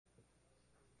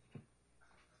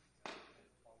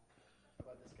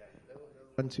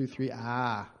1, 2, 3.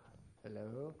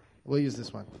 Hello. We'll use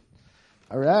this one.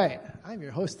 All right. I'm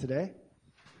your host today.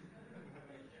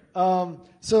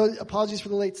 So apologies for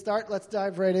the late start. Let's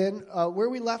dive right in. Where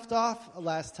we left off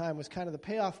last time was kind of the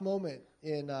payoff moment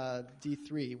in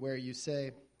D3, where you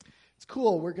say, it's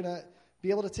cool, we're going to be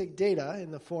able to take data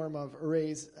in the form of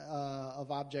arrays of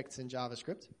objects in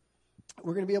JavaScript.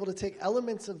 We're going to be able to take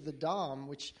elements of the DOM,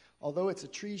 which, although it's a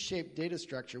tree-shaped data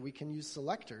structure, we can use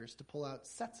selectors to pull out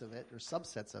sets of it or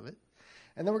subsets of it.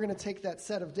 And then we're going to take that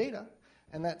set of data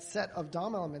and that set of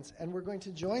DOM elements, and we're going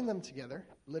to join them together,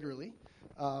 literally,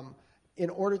 in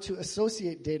order to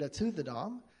associate data to the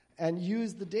DOM and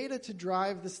use the data to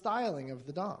drive the styling of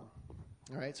the DOM.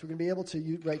 All right, so we're going to be able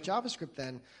to write JavaScript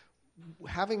then.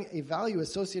 Having a value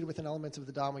associated with an element of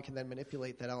the DOM, we can then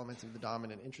manipulate that element of the DOM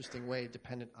in an interesting way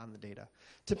dependent on the data.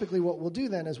 Typically what we'll do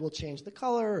then is we'll change the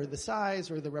color or the size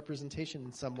or the representation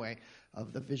in some way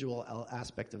of the visual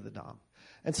aspect of the DOM.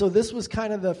 And so this was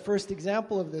kind of the first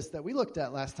example of this that we looked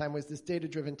at last time, was this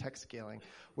data-driven text scaling,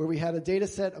 where we had a data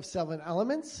set of 7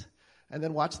 elements, and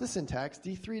then watch the syntax,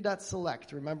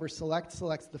 d3.select. Remember, select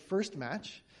selects the first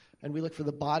match, and we look for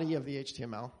the body of the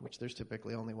HTML, which there's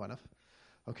typically only one of.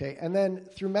 Okay, and then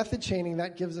through method chaining,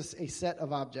 that gives us a set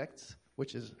of objects,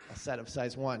 which is a set of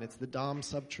size 1. It's the DOM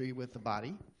subtree with the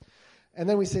body. And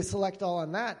then we say select all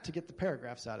on that to get the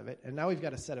paragraphs out of it. And now we've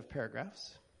got a set of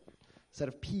paragraphs, set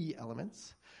of P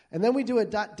elements. And then we do a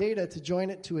 .data to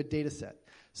join it to a data set.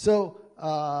 So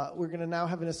we're going to now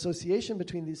have an association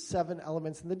between these 7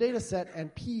 elements in the data set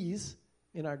and P's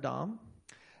in our DOM.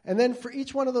 And then for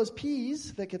each one of those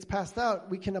P's that gets passed out,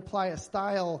 we can apply a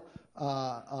style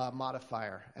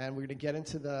modifier, and we're going to get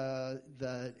into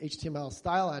the HTML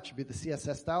style attribute, the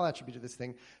CSS style attribute of this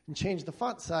thing, and change the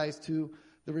font size to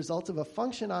the result of a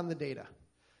function on the data.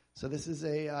 So this is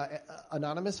a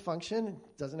anonymous function.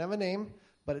 It doesn't have a name,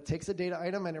 but it takes a data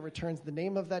item and it returns the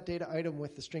name of that data item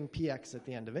with the string px at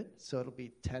the end of it. So it'll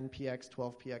be 10px,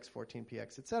 12px,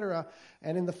 14px, etc.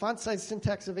 And in the font size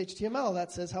syntax of HTML,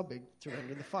 that says how big to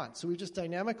render the font. So we just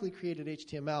dynamically created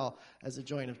HTML as a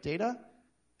join of data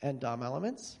and DOM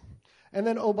elements. And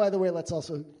then, oh, by the way, let's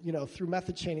also, through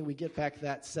method chaining, we get back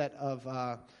that set of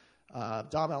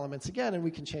DOM elements again, and we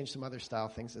can change some other style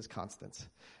things as constants.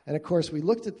 And of course, we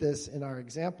looked at this in our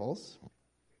examples,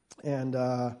 and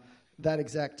that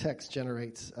exact text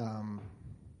generates,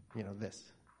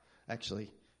 this.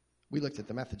 Actually, we looked at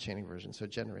the method chaining version, so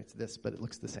it generates this, but it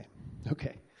looks the same.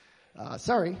 Okay.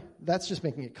 Sorry, that's just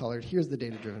making it colored. Here's the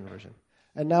data-driven version.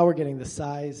 And now we're getting the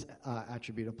size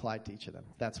attribute applied to each of them.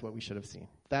 That's what we should have seen.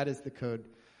 That is the code.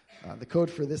 The code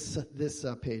for this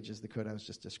page is the code I was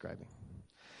just describing.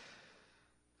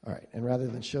 All right, and rather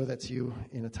than show that to you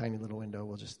in a tiny little window,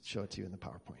 we'll just show it to you in the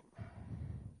PowerPoint.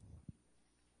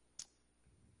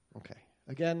 Okay,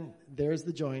 again, there's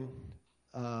the join.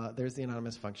 There's the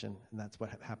anonymous function, and that's what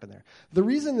happened there. The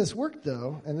reason this worked,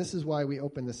 though, and this is why we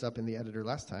opened this up in the editor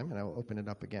last time, and I will open it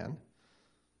up again.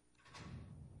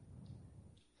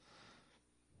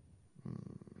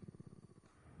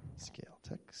 Scale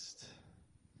text.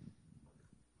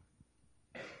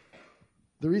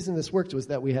 The reason this worked was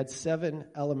that we had 7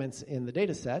 elements in the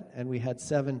data set, and we had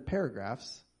 7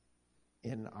 paragraphs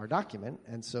in our document,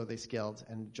 and so they scaled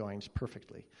and joined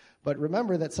perfectly. But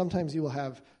remember that sometimes you will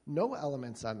have no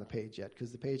elements on the page yet,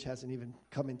 because the page hasn't even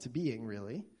come into being,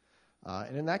 really.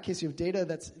 And in that case, you have data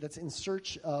that's in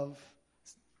search of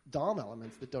DOM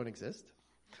elements that don't exist.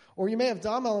 Or you may have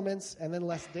DOM elements and then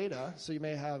less data, so you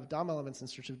may have DOM elements in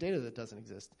search of data that doesn't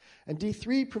exist. And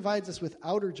D3 provides us with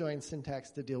outer join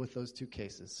syntax to deal with those 2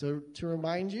 cases. So to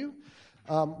remind you,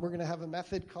 we're going to have a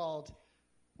method called,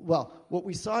 well, what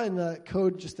we saw in the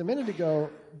code just a minute ago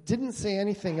didn't say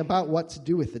anything about what to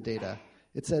do with the data.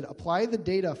 It said apply the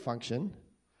data function,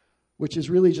 which is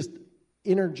really just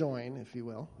inner join, if you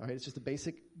will. All right, it's just a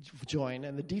basic join,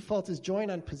 and the default is join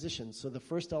on position. So the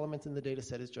first element in the data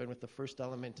set is joined with the first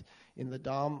element in the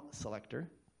DOM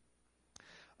selector.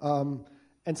 And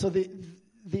so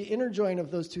the inner join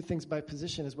of those 2 things by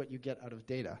position is what you get out of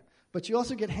data. But you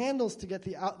also get handles to get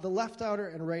the left outer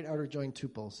and right outer join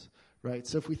tuples. Right?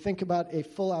 So if we think about a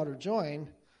full outer join,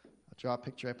 I'll draw a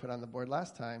picture I put on the board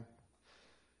last time.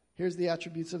 Here's the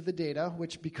attributes of the data,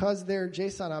 which because they're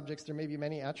JSON objects, there may be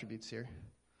many attributes here,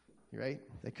 right?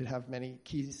 They could have many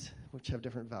keys, which have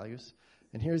different values.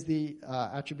 And here's the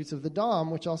attributes of the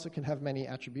DOM, which also can have many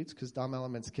attributes, because DOM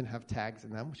elements can have tags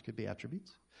in them, which could be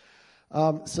attributes.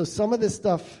 So some of this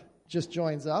stuff just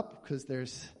joins up, because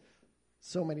there's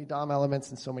so many DOM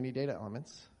elements and so many data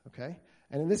elements, okay?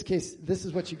 And in this case, this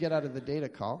is what you get out of the data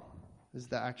call, is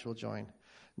the actual join.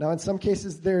 Now, in some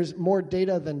cases, there's more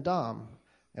data than DOM.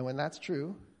 And when that's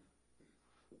true,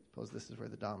 suppose this is where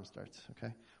the DOM starts,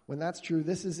 okay? When that's true,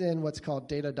 this is in what's called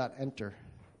data.enter.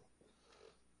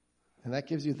 And that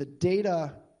gives you the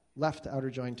data left outer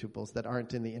join tuples that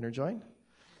aren't in the inner join.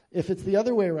 If it's the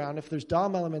other way around, if there's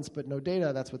DOM elements but no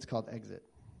data, that's what's called exit.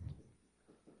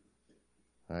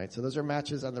 All right, so those are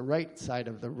matches on the right side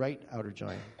of the right outer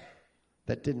join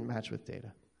that didn't match with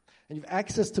data. And you have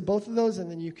access to both of those,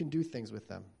 and then you can do things with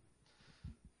them.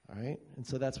 All right, and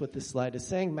so that's what this slide is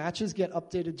saying. Matches get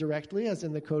updated directly, as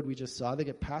in the code we just saw. They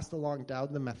get passed along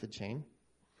down the method chain.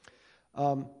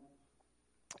 And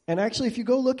actually, if you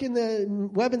go look in the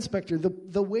web inspector,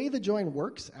 the way the join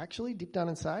works, actually, deep down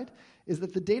inside, is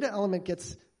that the data element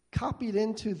gets copied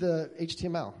into the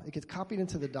HTML. It gets copied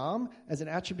into the DOM as an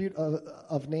attribute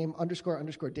of name underscore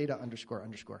underscore data underscore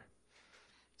underscore.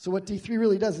 So what D3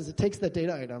 really does is it takes that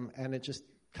data item and it just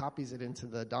copies it into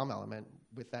the DOM element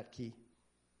with that key.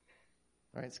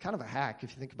 All right, it's kind of a hack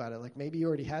if you think about it. Like maybe you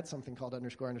already had something called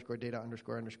underscore underscore data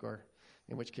underscore underscore,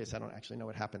 in which case I don't actually know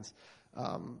what happens.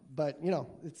 But, you know,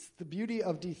 it's the beauty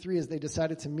of D3 is they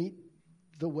decided to meet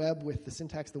the web with the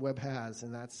syntax the web has,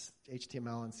 and that's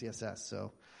HTML and CSS.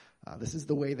 So this is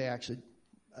the way they actually,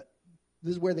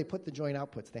 this is where they put the join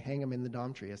outputs. They hang them in the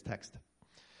DOM tree as text.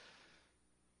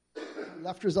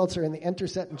 Left results are in the enter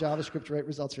set in JavaScript, right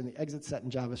results are in the exit set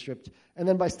in JavaScript. And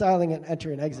then by styling an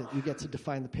enter and exit, you get to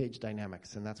define the page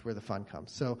dynamics, and that's where the fun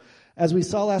comes. So as we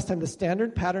saw last time, the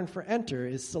standard pattern for enter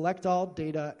is select all,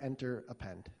 data, enter,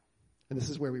 append. And this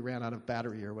is where we ran out of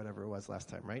battery or whatever it was last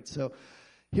time, right? So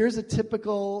here's a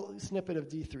typical snippet of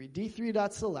D3.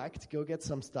 D3.select, go get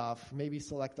some stuff, maybe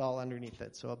select all underneath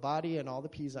it. So a body and all the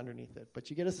P's underneath it.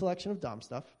 But you get a selection of DOM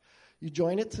stuff. You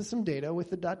join it to some data with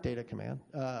the .data command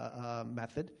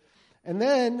method, and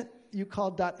then you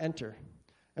call .enter.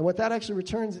 And what that actually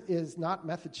returns is not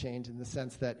method change in the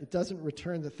sense that it doesn't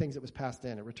return the things that was passed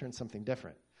in. It returns something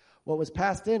different. What was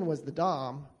passed in was the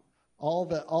DOM, all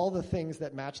the things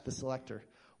that match the selector.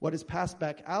 What is passed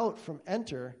back out from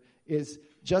enter is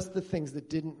just the things that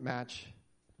didn't match,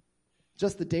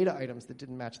 just the data items that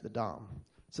didn't match the DOM.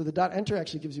 So the .enter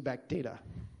actually gives you back data.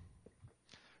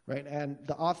 Right, and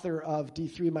the author of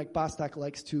D3, Mike Bostock,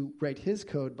 likes to write his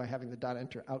code by having the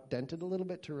 .enter outdented a little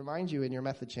bit to remind you in your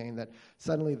method chain that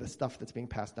suddenly the stuff that's being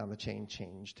passed down the chain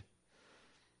changed.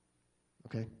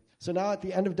 Okay, so now at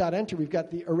the end of .enter, we've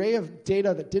got the array of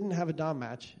data that didn't have a DOM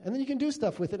match, and then you can do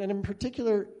stuff with it. And in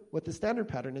particular, what the standard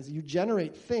pattern is, you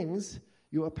generate things,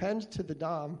 you append to the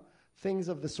DOM things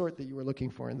of the sort that you were looking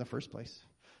for in the first place.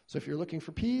 So if you're looking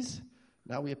for P's,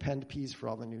 now we append P's for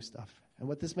all the new stuff. And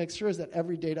what this makes sure is that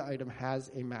every data item has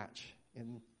a match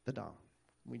in the DOM.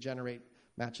 We generate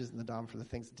matches in the DOM for the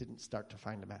things that didn't start to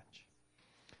find a match.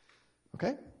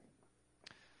 Okay?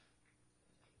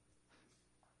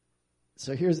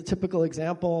 So here's a typical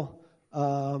example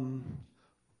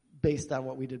based on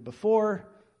what we did before.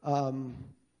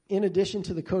 In addition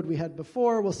to the code we had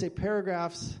before, we'll say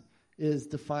paragraphs is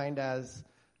defined as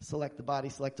select the body,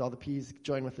 select all the P's,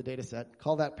 join with the data set.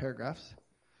 Call that paragraphs.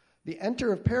 The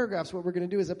enter of paragraphs, what we're going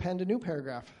to do is append a new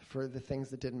paragraph for the things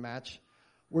that didn't match.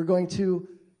 We're going to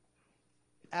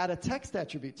add a text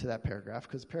attribute to that paragraph,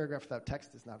 because paragraph without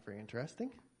text is not very interesting.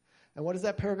 And what is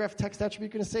that paragraph text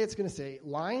attribute going to say? It's going to say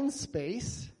line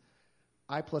space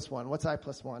I plus 1. What's I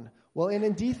plus 1? Well, in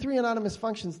D3 anonymous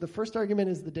functions, the first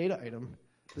argument is the data item.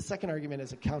 The second argument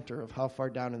is a counter of how far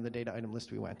down in the data item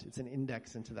list we went. It's an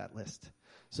index into that list.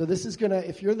 So this is going to,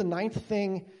 if you're the 9th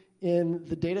thing in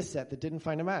the data set that didn't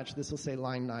find a match, this will say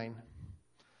line 9.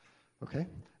 Okay?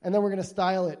 And then we're going to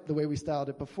style it the way we styled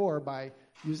it before by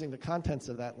using the contents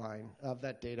of that line, of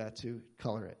that data, to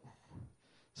color it.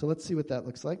 So let's see what that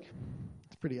looks like.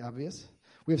 It's pretty obvious.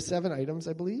 We have 7 items,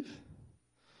 I believe.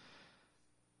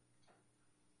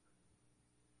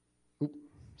 Oop.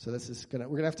 So this is we're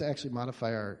going to have to actually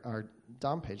modify our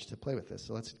DOM page to play with this.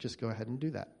 So let's just go ahead and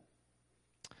do that.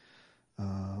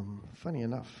 Funny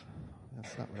enough,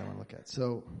 that's not what I want to look at.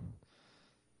 So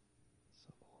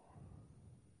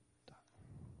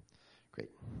great.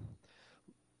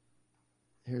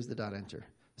 Here's the .enter.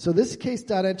 So this case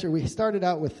 .enter, we started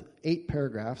out with 8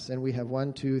 paragraphs, and we have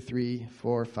 1, 2, 3,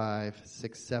 4, 5,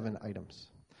 6, 7 items.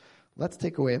 Let's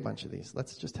take away a bunch of these.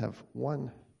 Let's just have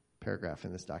 1 paragraph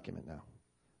in this document now.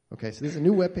 Okay, so this is a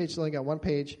new web page, so only got 1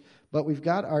 page, but we've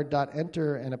got our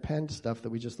 .enter and append stuff that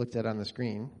we just looked at on the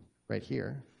screen right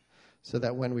here, so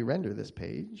that when we render this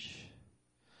page,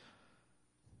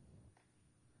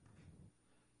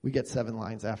 we get 7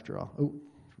 lines after all. Oh,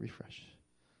 refresh.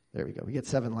 There we go. We get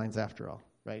 7 lines after all,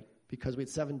 right? Because we had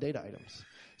 7 data items.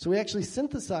 So we actually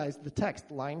synthesized the text,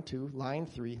 line 2, line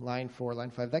 3, line 4,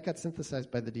 line 5. That got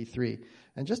synthesized by the D3.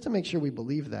 And just to make sure we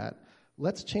believe that,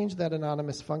 let's change that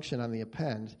anonymous function on the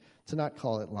append to not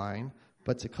call it line,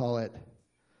 but to call it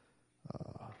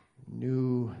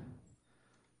new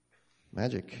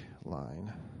magic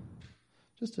line.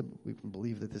 Just so we can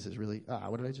believe that this is really,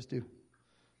 what did I just do?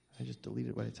 I just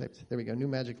deleted what I typed. There we go, new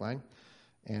magic line.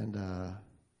 And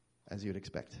as you'd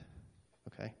expect,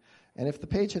 okay? And if the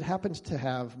page had happened to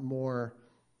have more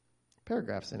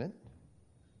paragraphs in it,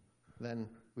 then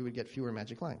we would get fewer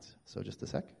magic lines. So just a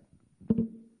sec.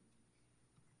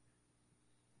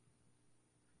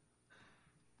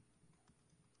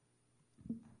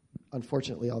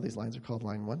 Unfortunately, all these lines are called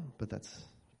line 1, but that's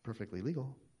perfectly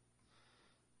legal.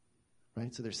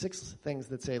 Right? So there's 6 things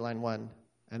that say line 1,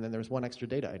 and then there's 1 extra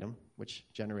data item, which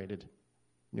generated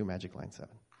new magic line 7.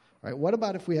 All right, what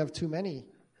about if we have too many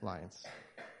lines?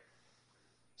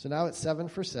 So now it's 7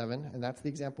 for 7, and that's the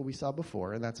example we saw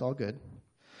before, and that's all good.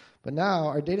 But now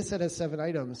our data set has 7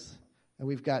 items, and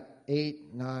we've got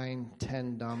 8, 9,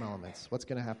 10 DOM elements. What's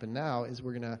going to happen now is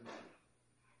we're going to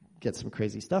get some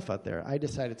crazy stuff out there. I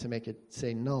decided to make it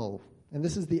say null, and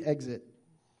this is the exit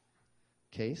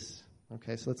case.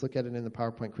 Okay, so let's look at it in the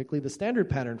PowerPoint quickly. The standard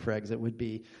pattern for exit would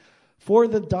be, for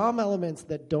the DOM elements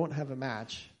that don't have a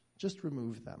match, just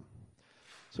remove them.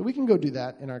 So we can go do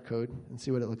that in our code and see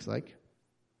what it looks like.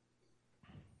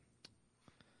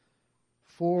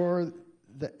 For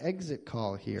the exit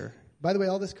call here, by the way,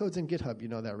 all this code's in GitHub, you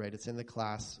know that, right? It's in the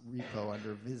class repo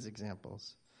under viz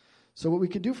examples. So what we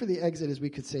could do for the exit is we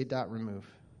could say .remove.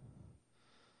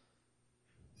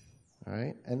 All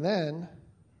right, and then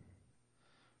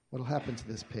what'll happen to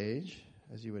this page,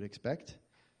 as you would expect,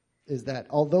 is that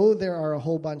although there are a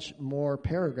whole bunch more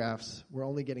paragraphs, we're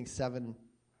only getting 7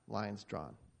 lines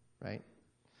drawn, right?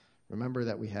 Remember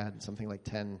that we had something like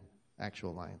 10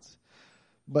 actual lines.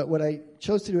 But what I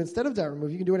chose to do instead of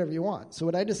 .remove, you can do whatever you want. So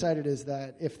what I decided is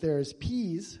that if there's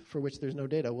P's for which there's no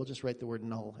data, we'll just write the word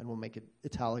null, and we'll make it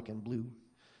italic and blue.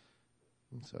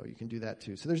 And so you can do that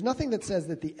too. So there's nothing that says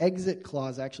that the exit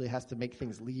clause actually has to make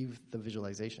things leave the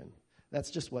visualization.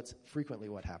 That's just what's frequently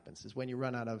what happens, is when you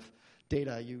run out of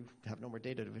data, you have no more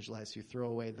data to visualize, so you throw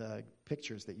away the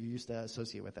pictures that you used to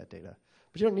associate with that data.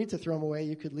 But you don't need to throw them away.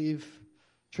 You could leave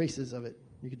traces of it.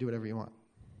 You could do whatever you want.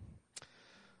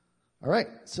 All right,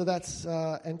 so that's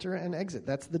enter and exit.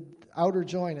 That's the outer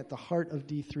join at the heart of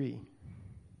D3.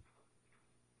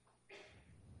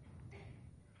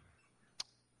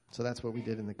 So that's what we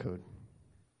did in the code.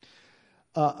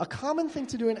 A common thing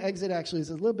to do in exit actually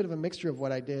is a little bit of a mixture of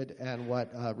what I did and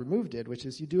what remove did, which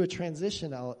is you do a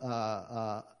transition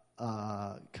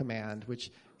command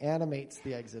which animates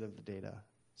the exit of the data.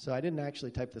 So I didn't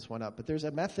actually type this one up, but there's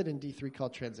a method in D3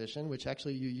 called transition, which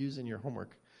actually you use in your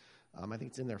homework. I think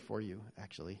it's in there for you,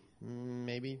 actually.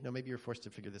 Maybe you're forced to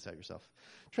figure this out yourself.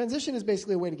 Transition is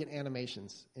basically a way to get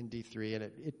animations in D3, and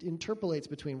it interpolates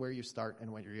between where you start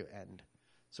and where you end.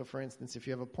 So for instance, if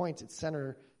you have a point, its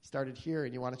center started here,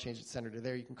 and you want to change its center to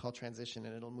there, you can call transition,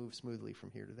 and it'll move smoothly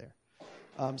from here to there.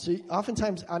 So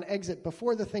oftentimes on exit,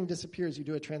 before the thing disappears, you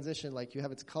do a transition, like you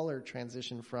have its color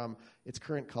transition from its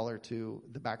current color to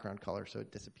the background color, so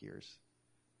it disappears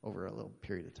over a little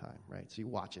period of time, right? So you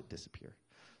watch it disappear.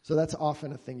 So that's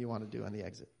often a thing you want to do on the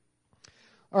exit.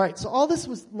 All right, so all this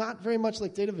was not very much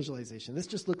like data visualization. This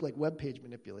just looked like web page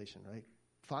manipulation, right?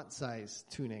 Font size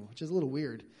tuning, which is a little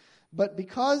weird. But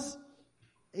because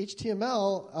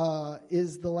HTML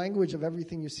is the language of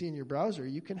everything you see in your browser,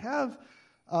 you can have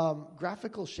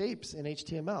graphical shapes in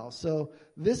HTML. So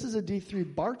this is a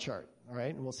D3 bar chart, all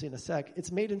right, and we'll see in a sec.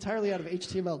 It's made entirely out of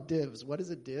HTML divs. What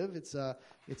is a div? It's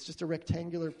just a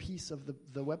rectangular piece of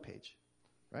the web page.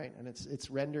 Right, and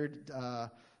it's rendered, as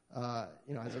a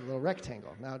little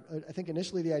rectangle. Now, I think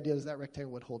initially the idea is that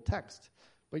rectangle would hold text,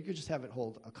 but you could just have it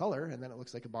hold a color, and then it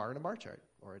looks like a bar in a bar chart,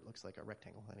 or it looks like a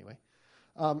rectangle anyway.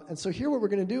 And so here what we're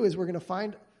going to do is we're going to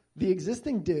find the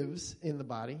existing divs in the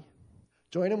body,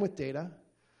 join them with data.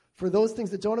 For those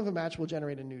things that don't have a match, we'll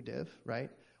generate a new div, right?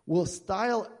 We'll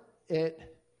style it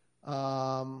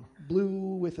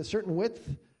blue with a certain width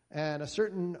and a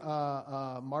certain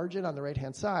margin on the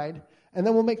right-hand side, and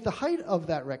then we'll make the height of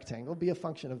that rectangle be a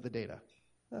function of the data.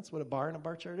 That's what a bar in a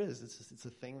bar chart is. It's a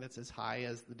thing that's as high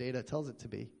as the data tells it to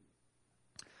be.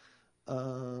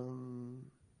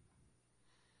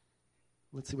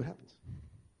 Let's see what happens.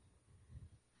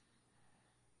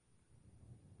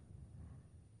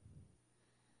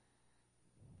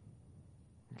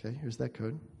 Okay, here's that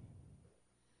code.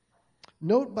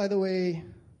 Note, by the way,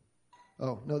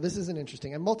 oh, no, this isn't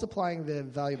interesting. I'm multiplying the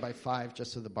value by 5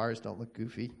 just so the bars don't look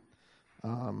goofy.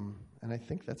 And I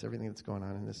think that's everything that's going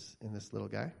on in this little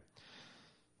guy.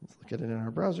 Let's look at it in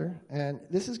our browser. And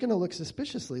this is going to look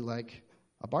suspiciously like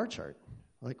a bar chart,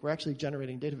 Like, we're actually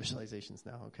generating data visualizations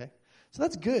now, okay? So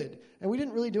that's good. And we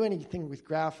didn't really do anything with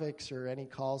graphics or any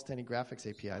calls to any graphics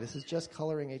API. This is just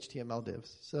coloring HTML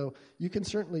divs. So you can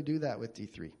certainly do that with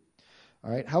D3.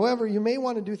 All right. However, you may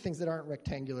want to do things that aren't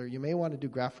rectangular. You may want to do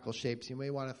graphical shapes. You may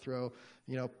want to throw,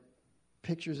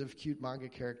 pictures of cute manga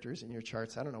characters in your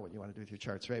charts. I don't know what you want to do with your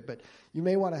charts, right? But you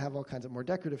may want to have all kinds of more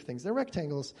decorative things. They're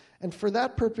rectangles. And for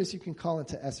that purpose, you can call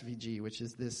into SVG, which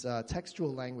is this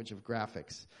textual language of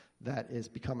graphics that has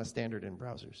become a standard in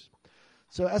browsers.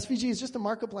 So SVG is just a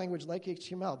markup language like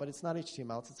HTML, but it's not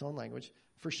HTML. It's its own language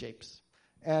for shapes.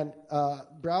 And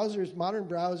modern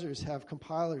browsers have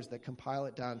compilers that compile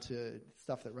it down to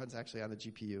stuff that runs actually on the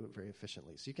GPU very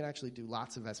efficiently. So you can actually do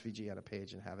lots of SVG on a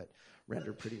page and have it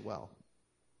render pretty well.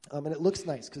 And it looks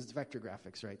nice because it's vector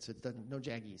graphics, right? So it doesn't, no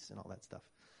jaggies and all that stuff.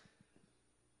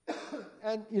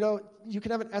 And, you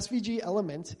can have an SVG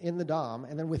element in the DOM,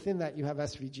 and then within that you have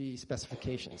SVG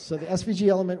specifications. So the SVG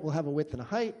element will have a width and a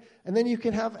height, and then you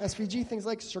can have SVG things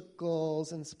like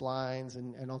circles and splines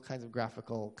and all kinds of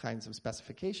graphical kinds of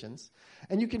specifications.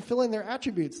 And you can fill in their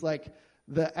attributes like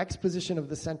the X position of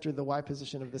the center, the Y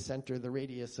position of the center, the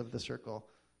radius of the circle.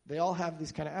 They all have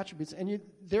these kind of attributes, and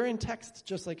they're in text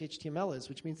just like HTML is,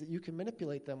 which means that you can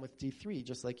manipulate them with D3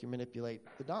 just like you manipulate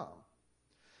the DOM.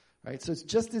 Right, so it's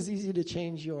just as easy to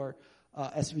change your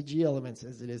SVG elements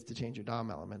as it is to change your DOM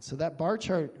elements. So that bar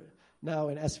chart now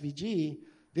in SVG,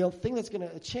 the thing that's going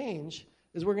to change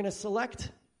is we're going to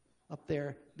select up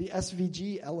there the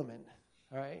SVG element.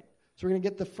 All right, so we're going to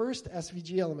get the first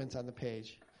SVG element on the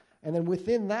page, and then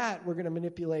within that we're going to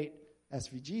manipulate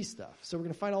SVG stuff. So we're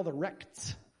going to find all the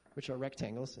rects, which are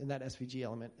rectangles, in that SVG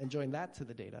element, and join that to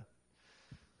the data.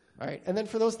 All right, and then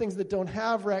for those things that don't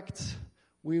have rects,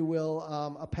 we will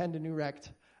append a new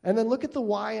rect. And then look at the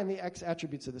Y and the X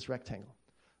attributes of this rectangle.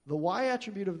 The Y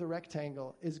attribute of the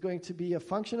rectangle is going to be a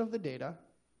function of the data,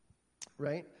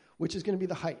 right, which is going to be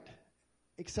the height,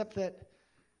 except that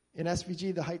in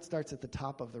SVG, the height starts at the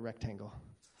top of the rectangle.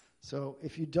 So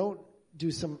if you don't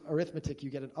do some arithmetic, you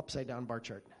get an upside-down bar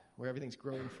chart where everything's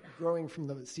growing from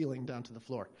the ceiling down to the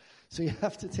floor. So you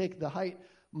have to take the height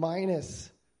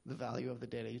minus the value of the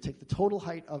data. You take the total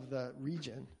height of the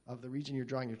region you're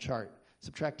drawing your chart,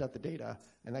 subtract out the data,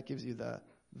 and that gives you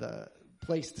the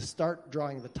place to start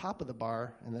drawing the top of the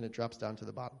bar, and then it drops down to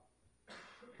the bottom.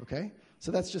 Okay?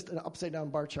 So that's just an upside-down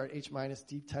bar chart. H minus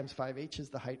D times 5H is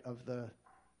the height of the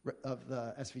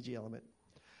SVG element.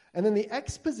 And then the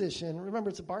X position,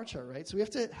 remember it's a bar chart, right? So we have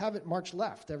to have it march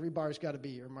left. Every bar's got to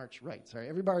be, or march right, sorry.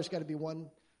 Every bar's got to be one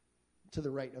to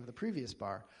the right of the previous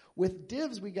bar. With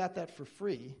divs, we got that for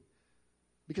free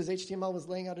because HTML was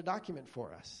laying out a document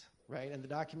for us, right? And the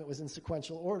document was in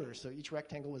sequential order, so each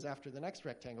rectangle was after the next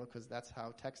rectangle because that's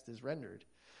how text is rendered.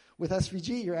 With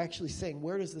SVG, you're actually saying,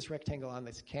 where does this rectangle on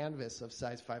this canvas of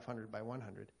size 500 by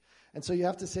 100? And so you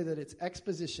have to say that its X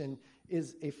position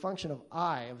is a function of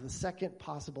I, of the second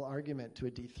possible argument to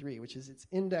a D3, which is its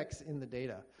index in the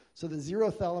data. So the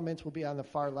 0th element will be on the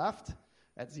far left,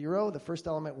 at 0, the first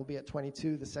element will be at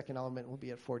 22, the second element will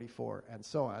be at 44, and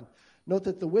so on. Note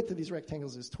that the width of these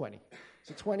rectangles is 20.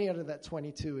 So 20 out of that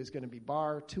 22 is going to be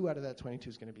bar, 2 out of that 22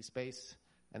 is going to be space,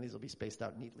 and these will be spaced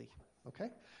out neatly. Okay?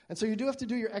 And so you do have to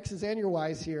do your X's and your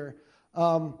Y's here.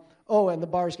 And the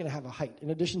bar is going to have a height. In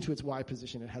addition to its Y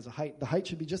position, it has a height. The height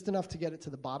should be just enough to get it to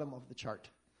the bottom of the chart,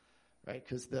 right?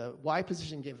 Because the Y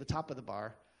position gave the top of the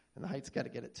bar, and the height's got to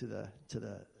get it to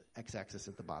the X-axis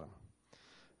at the bottom.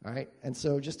 All right, and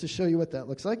so just to show you what that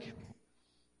looks like,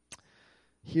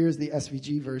 here's the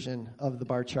SVG version of the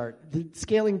bar chart. The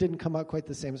scaling didn't come out quite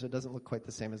the same, so it doesn't look quite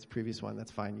the same as the previous one. That's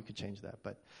fine, you could change that.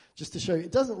 But just to show you,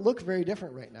 it doesn't look very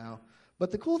different right now. But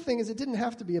the cool thing is it didn't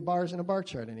have to be a bars and a bar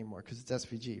chart anymore because it's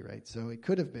SVG, right? So it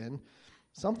could have been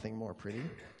something more pretty.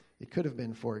 It could have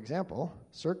been, for example,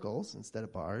 circles instead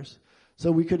of bars.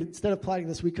 So we could, instead of plotting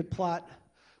this, we could plot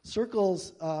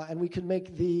circles, and we could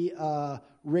make the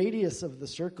radius of the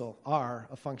circle R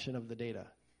a function of the data.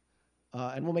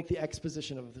 And we'll make the X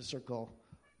position of the circle,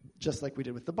 just like we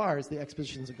did with the bars, the X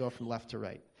positions will go from left to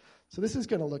right. So this is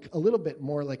going to look a little bit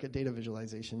more like a data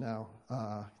visualization now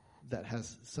that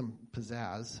has some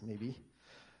pizzazz, maybe.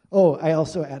 Oh, I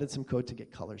also added some code to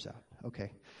get colors out.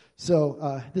 Okay.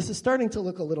 So this is starting to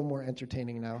look a little more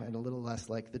entertaining now and a little less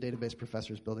like the database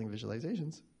professors building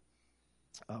visualizations.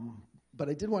 But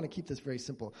I did want to keep this very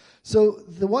simple. So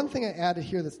the one thing I added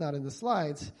here that's not in the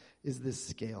slides is this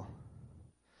scale.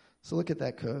 So look at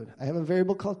that code. I have a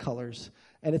variable called colors,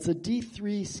 and it's a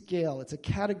D3 scale. It's a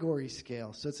category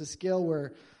scale. So it's a scale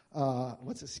where,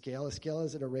 what's a scale? A scale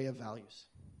is an array of values,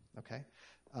 okay?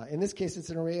 In this case, it's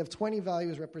an array of 20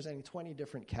 values representing 20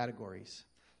 different categories.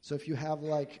 So if you have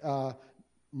like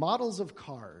models of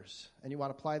cars, and you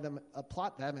want to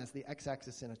plot them as the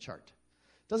x-axis in a chart.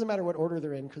 Doesn't matter what order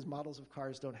they're in, because models of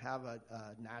cars don't have a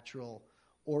natural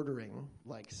ordering,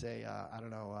 like, say,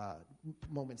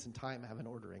 moments in time have an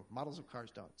ordering. Models of cars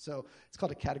don't. So it's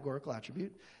called a categorical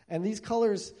attribute. And these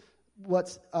colors,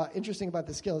 what's interesting about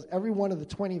this scale is every one of the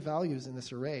 20 values in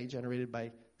this array generated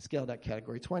by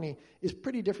scale.category20 is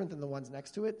pretty different than the ones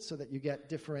next to it, so that you get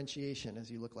differentiation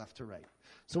as you look left to right.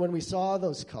 So when we saw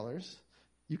those colors,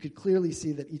 you could clearly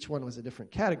see that each one was a different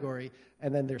category,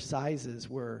 and then their sizes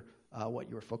were what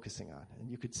you were focusing on. And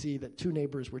you could see that two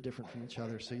neighbors were different from each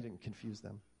other, so you didn't confuse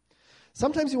them.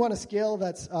 Sometimes you want a scale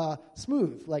that's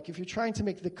smooth, like if you're trying to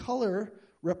make the color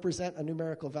represent a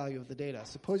numerical value of the data.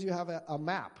 Suppose you have a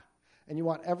map, and you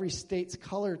want every state's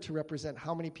color to represent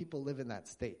how many people live in that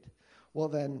state. Well,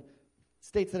 then,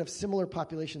 states that have similar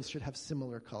populations should have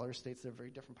similar colors. States that have very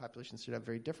different populations should have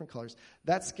very different colors.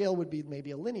 That scale would be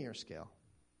maybe a linear scale,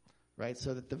 right?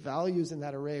 So that the values in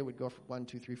that array would go from 1,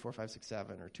 2, 3, 4, 5, 6,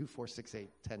 7, or 2, 4, 6, 8,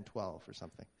 10, 12, or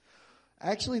something.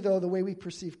 Actually, though, the way we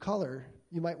perceive color,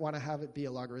 you might want to have it be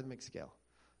a logarithmic scale.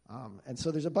 And so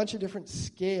there's a bunch of different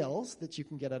scales that you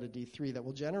can get out of D3 that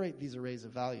will generate these arrays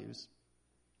of values,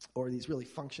 or these really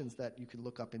functions that you can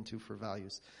look up into for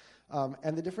values.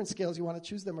 And the different scales, you want to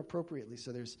choose them appropriately.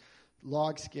 So there's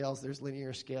log scales, there's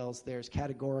linear scales, there's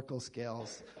categorical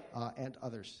scales, and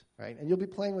others, right? And you'll be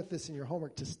playing with this in your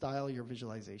homework to style your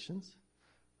visualizations,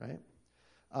 right?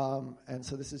 And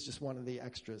so this is just one of the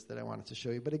extras that I wanted to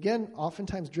show you. But again,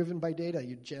 oftentimes driven by data.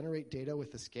 You generate data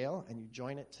with the scale, and you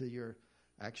join it to your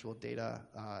actual data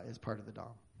as part of the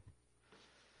DOM.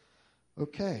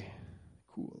 Okay,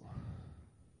 cool.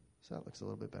 So that looks a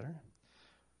little bit better.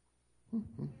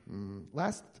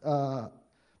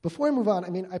 Before I move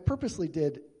on, I purposely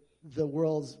did the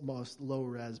world's most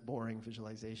low-res, boring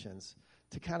visualizations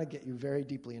to kind of get you very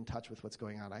deeply in touch with what's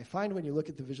going on. I find when you look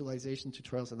at the visualization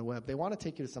tutorials on the web, they want to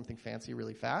take you to something fancy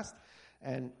really fast,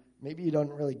 and maybe you don't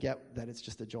really get that it's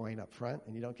just a join up front,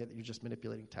 and you don't get that you're just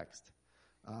manipulating text.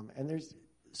 And there's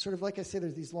sort of, like I say,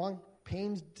 there's these long,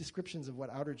 pained descriptions of what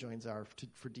outer joins are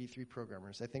for D3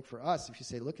 programmers. I think for us, if you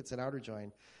say, look, it's an outer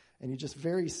join, and you just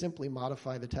very simply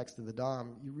modify the text of the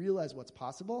DOM, you realize what's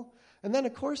possible. And then,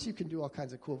 of course, you can do all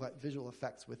kinds of cool visual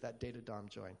effects with that data DOM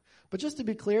join. But just to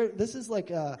be clear, this is like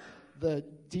the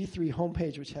D3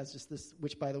 homepage, which has just this,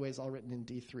 which, by the way, is all written in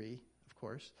D3, of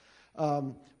course.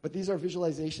 But these are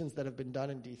visualizations that have been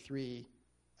done in D3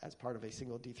 as part of a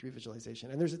single D3 visualization.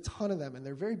 And there's a ton of them, and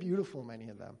they're very beautiful, many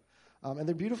of them. And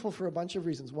they're beautiful for a bunch of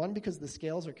reasons. One, because the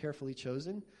scales are carefully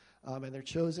chosen. And they're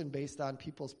chosen based on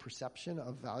people's perception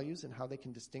of values and how they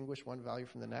can distinguish one value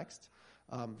from the next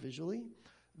visually.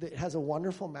 It has a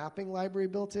wonderful mapping library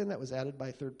built in that was added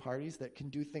by third parties that can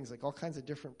do things like all kinds of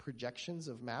different projections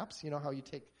of maps. You know how you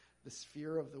take the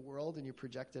sphere of the world and you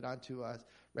project it onto a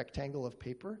rectangle of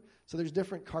paper? So there's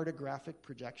different cartographic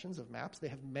projections of maps. They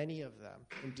have many of them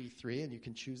in D3, and you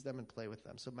can choose them and play with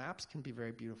them. So maps can be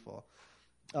very beautiful.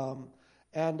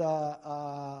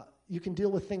 You can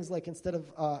deal with things like, instead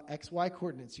of XY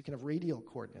coordinates, you can have radial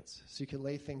coordinates. So you can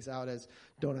lay things out as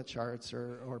donut charts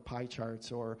or pie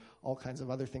charts or all kinds of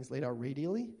other things laid out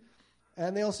radially.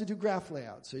 And they also do graph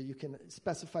layout. So you can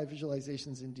specify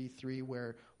visualizations in D3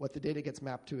 where what the data gets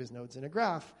mapped to is nodes in a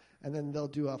graph, and then they'll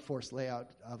do a forced layout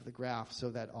of the graph so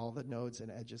that all the nodes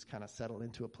and edges kind of settle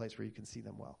into a place where you can see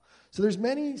them well. So there's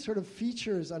many sort of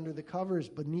features under the covers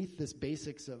beneath this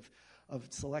basics of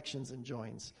selections and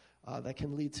joins that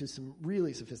can lead to some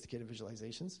really sophisticated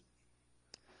visualizations.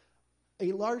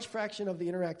 A large fraction of the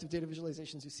interactive data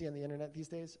visualizations you see on the internet these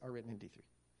days are written in D3.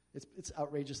 It's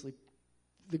outrageously,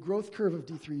 the growth curve of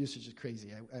D3 usage is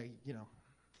crazy.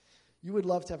 You would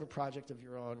love to have a project of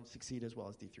your own succeed as well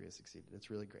as D3 has succeeded. It's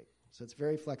really great. So it's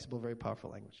very flexible, very powerful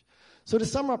language. So to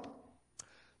sum up,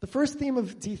 the first theme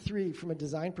of D3 from a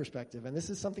design perspective, and this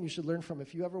is something you should learn from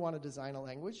if you ever want to design a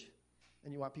language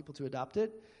and you want people to adopt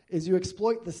it, is you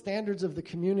exploit the standards of the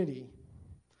community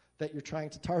that you're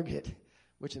trying to target,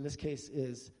 which in this case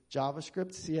is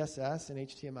JavaScript, CSS, and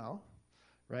HTML,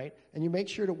 right? And you make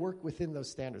sure to work within those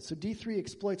standards. So D3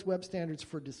 exploits web standards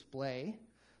for display.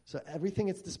 So everything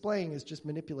it's displaying is just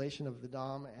manipulation of the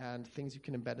DOM and things you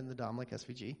can embed in the DOM like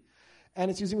SVG.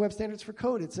 And it's using web standards for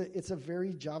code. It's a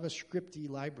very JavaScript-y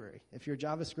library. If you're a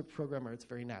JavaScript programmer, it's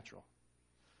very natural,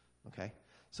 okay?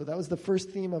 So that was the first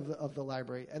theme of the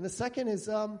library. And the second is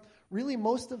really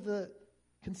most of the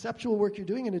conceptual work you're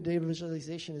doing in a data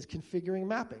visualization is configuring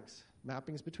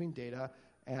mappings between data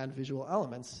and visual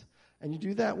elements. And you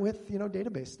do that with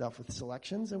database stuff, with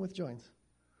selections and with joins.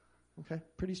 Okay,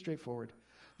 pretty straightforward.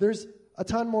 There's a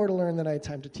ton more to learn than I had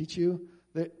time to teach you.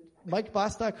 Mike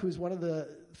Bostock, who's one of the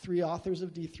 3 authors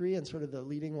of D3 and sort of the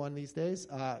leading one these days,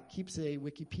 keeps a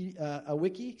wiki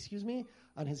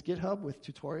on his GitHub with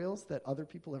tutorials that other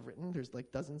people have written. There's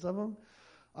like dozens of them.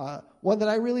 One that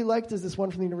I really liked is this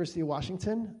one from the University of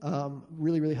Washington.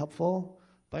 Really, really helpful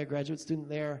by a graduate student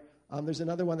there. There's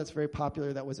another one that's very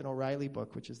popular that was an O'Reilly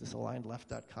book, which is this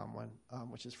alignedleft.com one,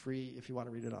 which is free if you want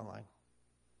to read it online.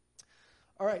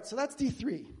 All right, so that's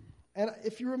D3. And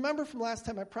if you remember from last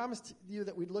time, I promised you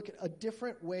that we'd look at a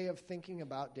different way of thinking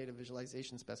about data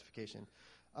visualization specification.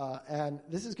 And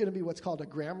this is going to be what's called a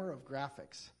grammar of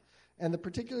graphics. And the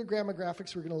particular grammar of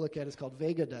graphics we're going to look at is called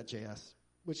Vega.js,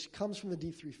 which comes from the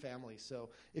D3 family. So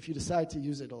if you decide to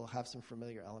use it, it'll have some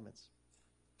familiar elements.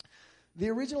 The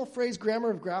original phrase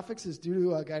grammar of graphics is due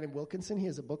to a guy named Wilkinson. He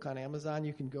has a book on Amazon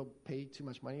you can go pay too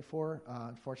much money for.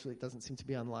 Unfortunately, it doesn't seem to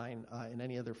be online in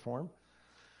any other form.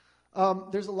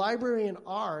 There's a library in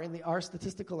R, in the R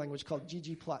statistical language, called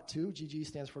ggplot2. GG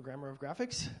stands for Grammar of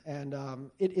Graphics. And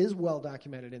it is well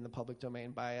documented in the public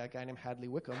domain by a guy named Hadley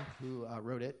Wickham, who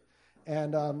wrote it.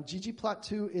 And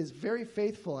ggplot2 is very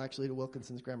faithful, actually, to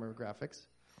Wilkinson's Grammar of Graphics.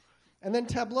 And then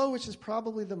Tableau, which is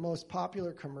probably the most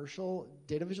popular commercial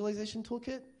data visualization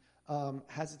toolkit,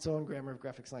 has its own Grammar of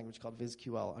Graphics language called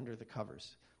VizQL under the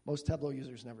covers. Most Tableau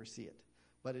users never see it.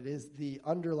 But it is the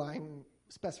underlying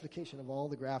specification of all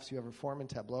the graphs you ever form in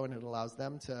Tableau, and it allows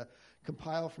them to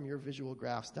compile from your visual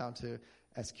graphs down to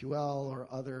SQL or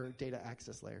other data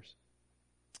access layers.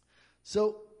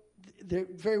 So they're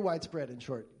very widespread, in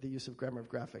short, the use of Grammar of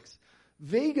Graphics.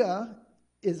 Vega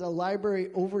is a library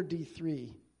over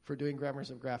D3 for doing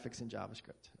grammars of graphics in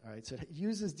JavaScript. All right, so it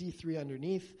uses D3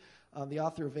 underneath. The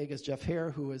author of Vega is Jeff Hare,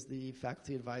 who is the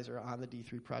faculty advisor on the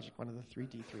D3 project, one of the 3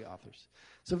 D3 authors.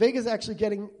 So Vega is actually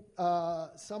getting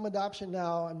some adoption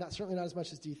now, and certainly not as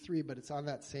much as D3, but it's on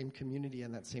that same community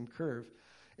and that same curve.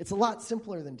 It's a lot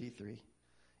simpler than D3.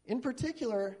 In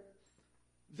particular,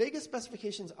 Vega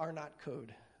specifications are not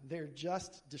code. They're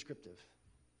just descriptive.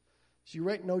 So you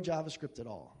write no JavaScript at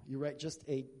all. You write just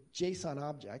a JSON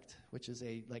object, which is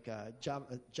a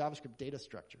JavaScript data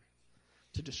structure,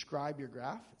 to describe your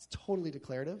graph. It's totally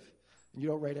declarative, and you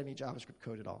don't write any JavaScript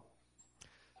code at all.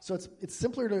 So it's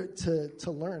simpler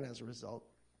to learn as a result.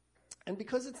 And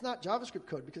because it's not JavaScript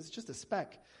code, because it's just a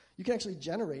spec, you can actually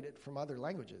generate it from other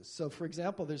languages. So for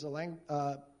example, there's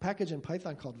a package in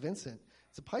Python called Vincent.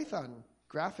 It's a Python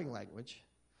graphing language.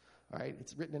 All right,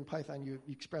 it's written in Python. You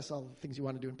express all the things you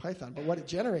want to do in Python. But what it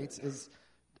generates is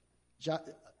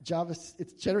it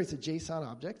generates a JSON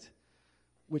object,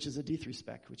 which is a D3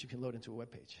 spec, which you can load into a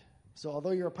web page. So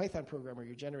although you're a Python programmer,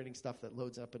 you're generating stuff that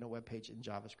loads up in a web page in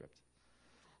JavaScript.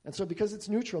 And so because it's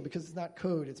neutral, because it's not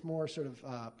code, it's more sort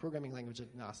of programming language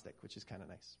agnostic, which is kind of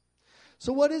nice.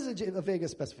 So what is a Vega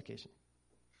specification?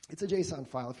 It's a JSON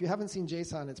file. If you haven't seen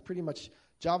JSON, it's pretty much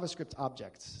JavaScript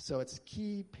objects. So it's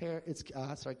key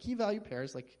value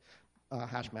pairs like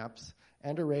hash maps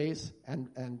and arrays and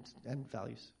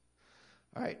values.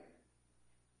 All right.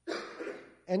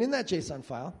 And in that JSON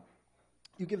file,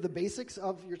 you give the basics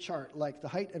of your chart, like the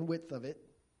height and width of it.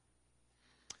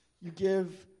 You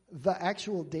give the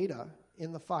actual data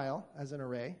in the file as an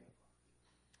array.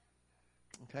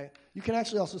 Okay. You can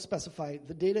actually also specify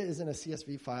the data is in a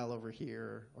CSV file over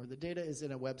here, or the data is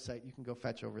in a website you can go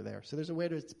fetch over there. So there's a way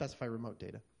to specify remote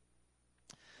data.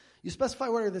 You specify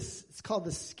what are it's called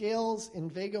the scales in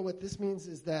Vega. What this means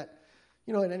is that,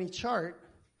 in any chart,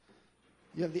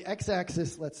 you have the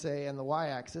x-axis, let's say, and the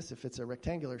y-axis, if it's a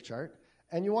rectangular chart,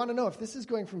 and you want to know if this is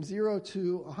going from 0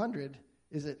 to 100,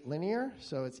 is it linear,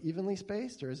 so it's evenly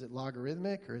spaced, or is it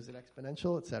logarithmic, or is it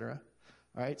exponential, et cetera?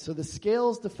 All right, so the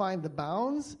scales define the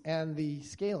bounds and the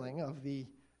scaling of the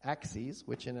axes,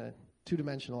 which in a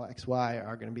two-dimensional xy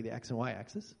are going to be the x and y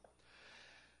axis.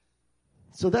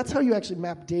 So that's how you actually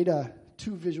map data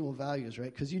to visual values,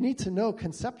 right? Because you need to know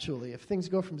conceptually if things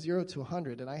go from 0 to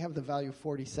 100, and I have the value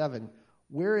 47,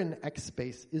 where in x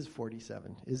space is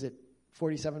 47? Is it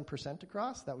 47%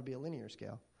 across? That would be a linear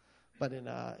scale. But in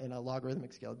a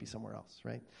logarithmic scale, it would be somewhere else,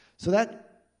 right? So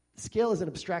that scale is an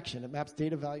abstraction. It maps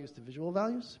data values to visual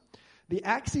values. The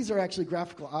axes are actually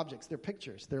graphical objects. They're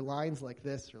pictures. They're lines like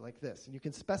this or like this. And you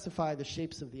can specify the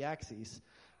shapes of the axes,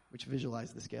 which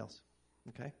visualize the scales.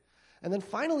 Okay? And then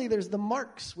finally, there's the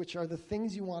marks, which are the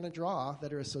things you want to draw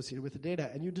that are associated with the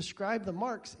data. And you describe the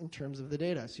marks in terms of the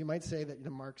data. So you might say that the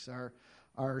marks are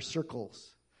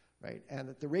circles, right? And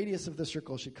that the radius of the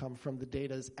circle should come from the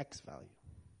data's x value,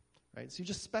 right? So you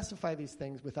just specify these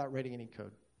things without writing any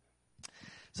code.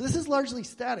 So this is largely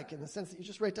static in the sense that you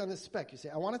just write down this spec. You say,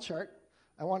 I want a chart.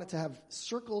 I want it to have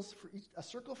circles a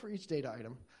circle for each data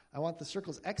item. I want the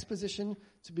circle's x position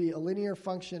to be a linear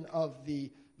function of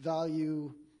the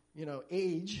value,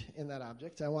 age in that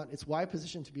object. I want its y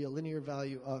position to be a linear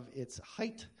value of its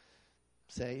height,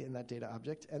 say, in that data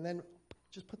object, and then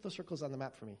just put those circles on the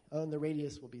map for me. Oh, and the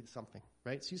radius will be something,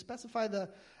 right? So you specify the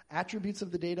attributes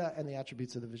of the data and the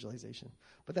attributes of the visualization.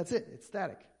 But that's it. It's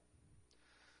static.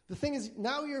 The thing is,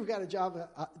 now you've got a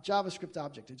JavaScript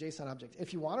object, a JSON object.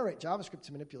 If you want to write JavaScript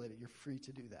to manipulate it, you're free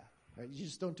to do that, right? You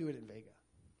just don't do it in Vega.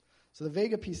 So the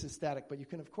Vega piece is static, but you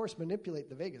can, of course, manipulate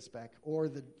the Vega spec or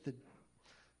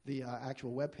the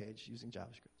actual web page using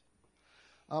JavaScript.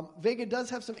 Vega does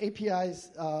have some APIs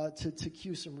to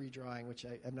queue some redrawing, which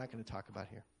I'm not going to talk about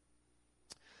here.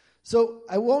 So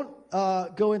I won't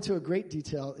go into a great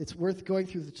detail. It's worth going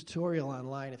through the tutorial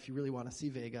online if you really want to see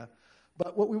Vega.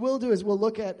 But what we will do is we'll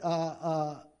look at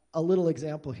a little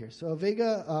example here. So a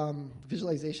Vega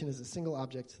visualization is a single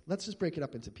object. Let's just break it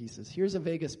up into pieces. Here's a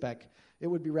Vega spec. It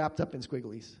would be wrapped up in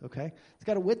squigglies, okay? It's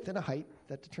got a width and a height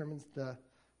that determines the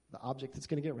object that's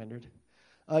going to get rendered.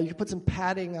 You can put some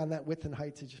padding on that width and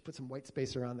height to just put some white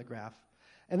space around the graph.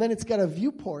 And then it's got a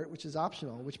viewport, which is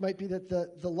optional, which might be that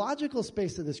the logical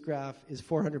space of this graph is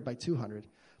 400 by 200.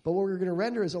 But what we're going to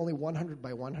render is only 100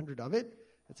 by 100 of it.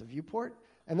 That's a viewport.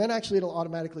 And then actually it'll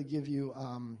automatically give you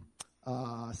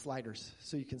sliders.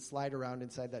 So you can slide around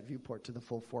inside that viewport to the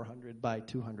full 400 by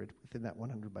 200 within that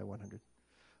 100 by 100.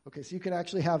 Okay, so you can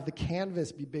actually have the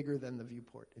canvas be bigger than the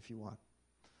viewport if you want.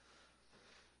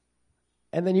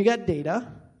 And then you got data,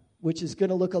 which is going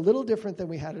to look a little different than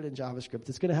we had it in JavaScript.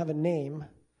 It's going to have a name,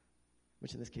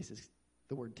 which in this case is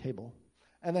the word table.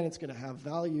 And then it's going to have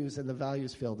values, and the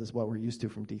values field is what we're used to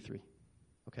from D3.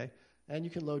 Okay? And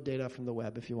you can load data from the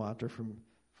web if you want, or from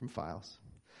files.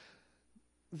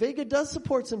 Vega does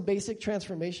support some basic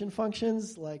transformation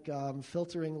functions, like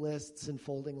filtering lists and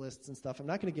folding lists and stuff. I'm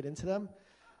not going to get into them.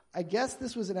 I guess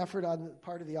this was an effort on the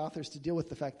part of the authors to deal with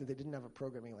the fact that they didn't have a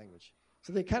programming language.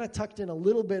 So they kind of tucked in a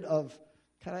little bit of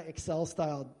kind of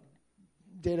Excel-style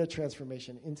data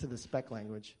transformation into the spec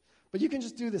language. But you can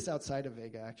just do this outside of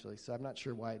Vega, actually, so I'm not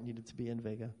sure why it needed to be in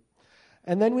Vega.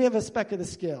 And then we have a spec of the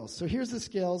scales. So here's the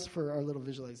scales for our little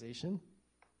visualization.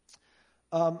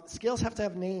 Scales have to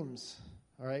have names,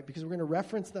 all right, because we're going to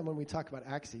reference them when we talk about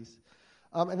axes.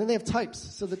 And then they have types.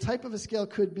 So the type of a scale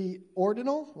could be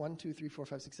ordinal, 1, 2, 3, 4,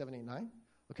 5, 6, 7, 8, 9.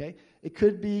 Okay? It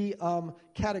could be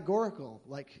categorical,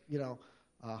 like,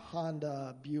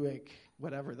 Honda, Buick,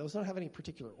 whatever. Those don't have any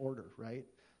particular order, right?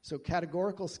 So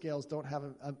categorical scales don't have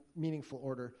a meaningful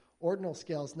order. Ordinal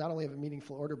scales not only have a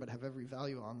meaningful order, but have every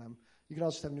value on them. You can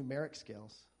also have numeric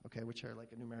scales, okay, which are like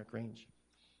a numeric range.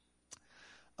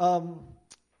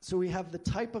 So we have the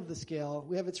type of the scale.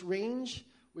 We have its range,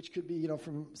 which could be,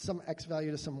 from some x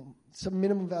value to some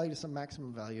minimum value to some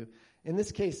maximum value. In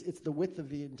this case, it's the width of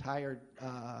the entire.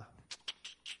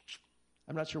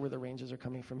 I'm not sure where the ranges are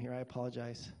coming from here. I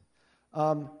apologize.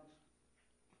 And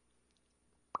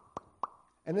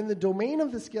then the domain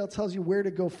of the scale tells you where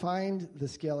to go find the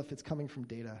scale if it's coming from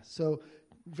data. So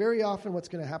very often what's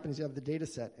going to happen is you have the data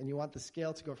set, and you want the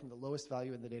scale to go from the lowest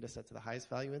value in the data set to the highest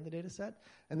value in the data set.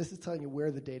 And this is telling you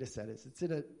where the data set is.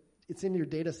 It's in your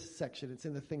data section. It's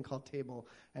in the thing called table,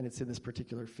 and it's in this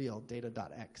particular field,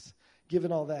 data.x.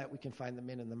 Given all that, we can find the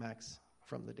min and the max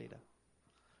from the data.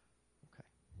 Okay.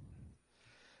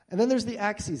 And then there's the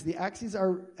axes. The axes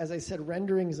are, as I said,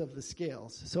 renderings of the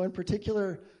scales. So in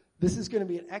particular, this is going to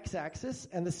be an x-axis,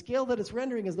 and the scale that it's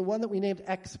rendering is the one that we named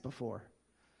x before.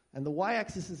 And the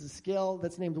y-axis is a scale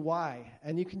that's named y.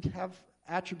 And you can have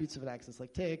attributes of an axis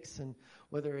like ticks, and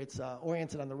whether it's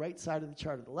oriented on the right side of the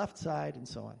chart or the left side, and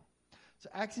so on. So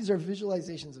axes are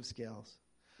visualizations of scales.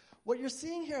 What you're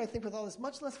seeing here, I think, with all this,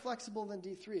 much less flexible than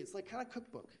D3. It's like kind of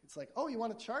cookbook. It's like, oh, you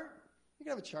want a chart? You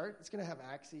can have a chart. It's going to have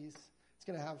axes. It's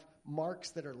going to have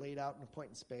marks that are laid out in a point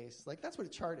in space. Like, that's what a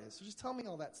chart is. So just tell me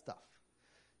all that stuff.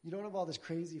 You don't have all this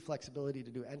crazy flexibility to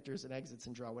do enters and exits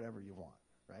and draw whatever you want,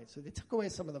 right? So they took away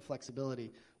some of the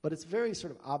flexibility, but it's very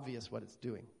sort of obvious what it's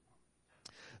doing.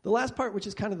 The last part, which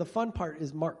is kind of the fun part,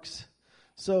 is marks.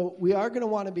 So we are going to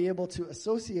want to be able to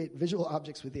associate visual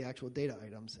objects with the actual data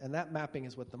items, and that mapping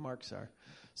is what the marks are.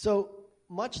 So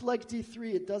much like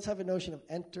D3, it does have a notion of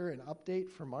enter and update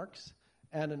for marks,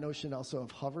 and a notion also of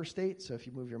hover state. So if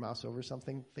you move your mouse over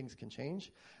something, things can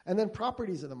change. And then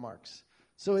properties of the marks.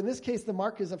 So in this case, the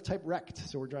mark is of type rect,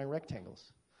 so we're drawing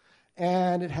rectangles.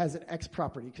 And it has an x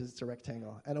property because it's a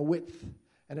rectangle, and a width.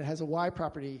 And it has a y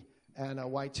property and a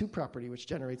y2 property, which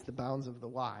generates the bounds of the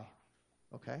y.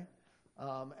 Okay?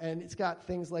 And it's got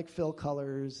things like fill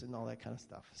colors and all that kind of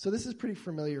stuff. So this is pretty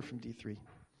familiar from D3.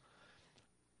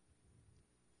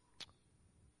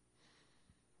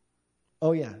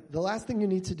 Oh, yeah. The last thing you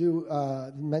need to do,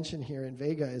 mention here in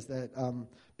Vega is that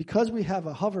because we have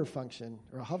a hover function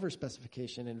or a hover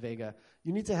specification in Vega,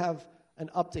 you need to have an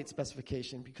update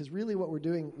specification because really what we're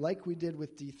doing, like we did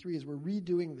with D3, is we're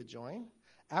redoing the join.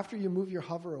 After you move your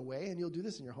hover away, and you'll do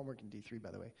this in your homework in D3,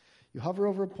 by the way, you hover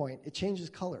over a point, it changes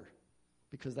color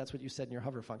because that's what you said in your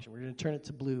hover function. We're going to turn it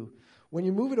to blue. When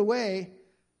you move it away,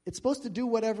 it's supposed to do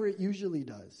whatever it usually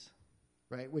does,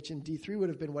 right? Which in D3 would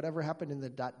have been whatever happened in the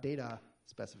 .data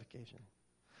specification.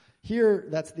 Here,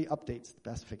 that's the update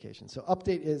specification. So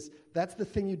update is, that's the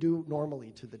thing you do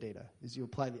normally to the data, is you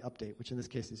apply the update, which in this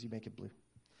case is you make it blue.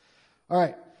 All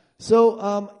right. So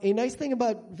a nice thing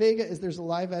about Vega is there's a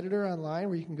live editor online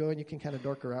where you can go and you can kind of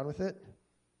dork around with it.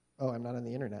 Oh, I'm not on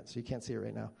the internet, so you can't see it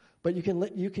right now. But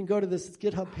you can go to this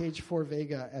GitHub page for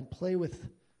Vega and play with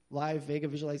live Vega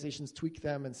visualizations, tweak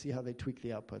them, and see how they tweak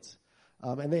the outputs.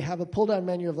 And they have a pull-down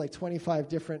menu of like 25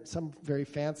 different, some very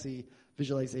fancy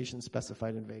visualizations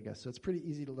specified in Vega. So it's pretty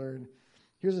easy to learn.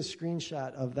 Here's a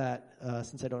screenshot of that,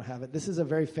 since I don't have it. This is a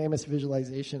very famous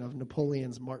visualization of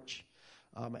Napoleon's march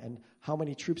and how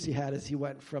many troops he had as he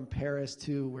went from Paris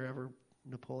to wherever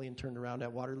Napoleon turned around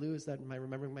at Waterloo. Am I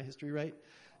remembering my history right?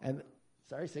 And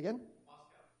sorry, say again?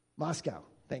 Moscow.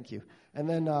 Thank you. And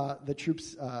then the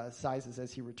troops' sizes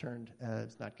as he returned.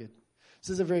 It's not good. This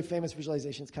is a very famous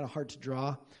visualization. It's kind of hard to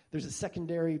draw. There's a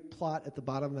secondary plot at the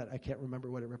bottom that I can't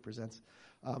remember what it represents.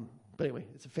 But anyway,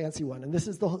 it's a fancy one. And this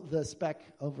is the spec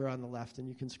over on the left, and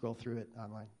you can scroll through it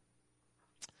online.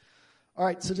 All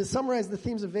right, so to summarize the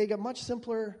themes of Vega, much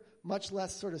simpler, much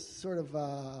less sort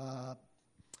of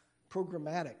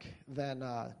programmatic than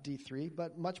D3,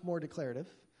 but much more declarative.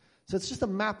 So it's just a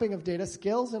mapping of data.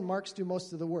 Scales and marks do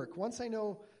most of the work. Once I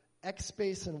know X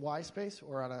space and Y space,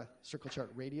 or on a circle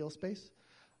chart, radial space,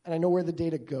 and I know where the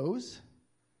data goes,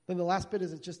 then the last bit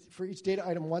is just for each data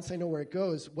item, once I know where it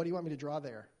goes, what do you want me to draw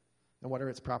there? And what are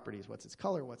its properties? What's its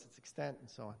color? What's its extent? And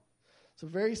so on. So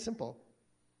very simple.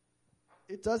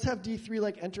 It does have D3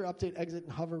 like enter, update, exit,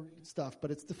 and hover stuff, but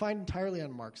it's defined entirely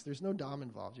on marks. There's no DOM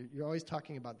involved. You're always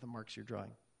talking about the marks you're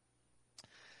drawing.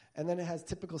 And then it has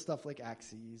typical stuff like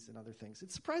axes and other things.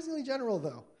 It's surprisingly general,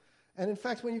 though. And in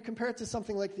fact, when you compare it to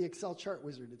something like the Excel chart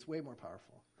wizard, it's way more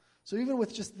powerful. So even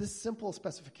with just this simple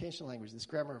specification language, this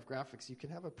grammar of graphics, you can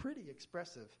have a pretty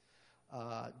expressive,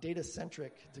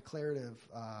 data-centric, declarative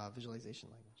visualization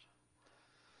language.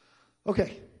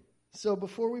 Okay, so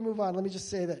before we move on, let me just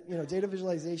say that data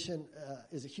visualization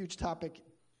is a huge topic.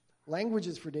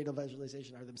 Languages for data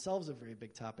visualization are themselves a very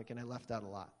big topic, and I left out a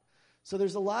lot. So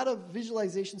there's a lot of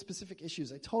visualization-specific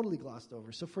issues I totally glossed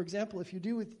over. So for example, if you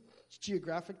do with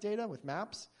geographic data, with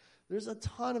maps, there's a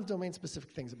ton of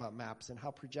domain-specific things about maps and how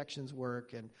projections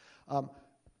work. And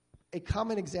a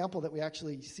common example that we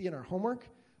actually see in our homework,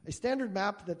 a standard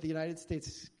map that the United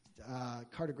States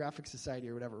Cartographic Society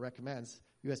or whatever recommends,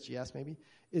 USGS maybe,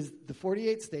 is the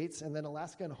 48 states and then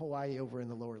Alaska and Hawaii over in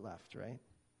the lower left, right?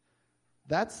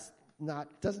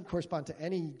 Doesn't correspond to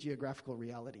any geographical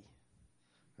reality.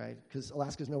 Right? Because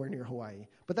Alaska is nowhere near Hawaii.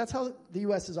 But that's how the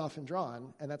U.S. is often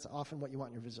drawn, and that's often what you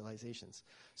want in your visualizations.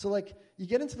 So, like, you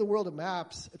get into the world of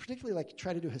maps, particularly, like,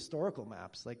 try to do historical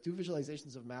maps, like, do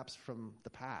visualizations of maps from the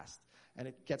past, and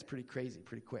it gets pretty crazy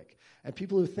pretty quick. And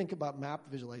people who think about map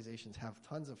visualizations have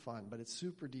tons of fun, but it's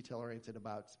super detail-oriented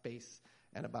about space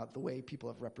and about the way people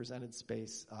have represented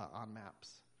space on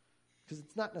maps. Because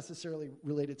it's not necessarily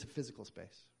related to physical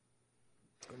space,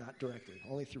 or not directly,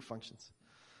 only through functions.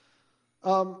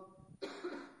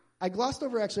 I glossed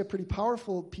over actually a pretty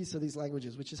powerful piece of these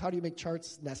languages, which is how do you make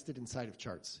charts nested inside of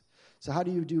charts? So how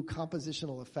do you do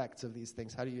compositional effects of these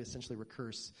things? How do you essentially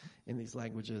recurse in these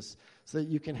languages? So that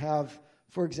you can have,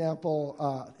 for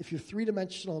example, if you're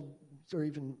three-dimensional or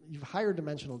even you've higher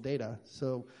dimensional data,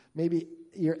 so maybe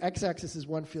your x-axis is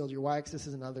one field, your y-axis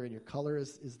is another, and your color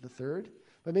is the third,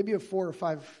 but maybe you have 4 or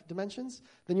 5 dimensions,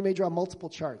 then you may draw multiple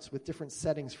charts with different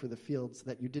settings for the fields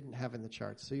that you didn't have in the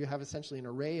charts. So you have essentially an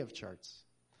array of charts.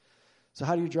 So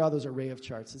how do you draw those array of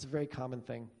charts? It's a very common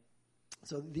thing.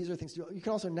 So these are things to do. You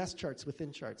can also nest charts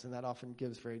within charts, and that often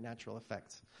gives very natural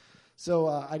effects. So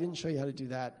I didn't show you how to do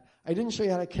that. I didn't show you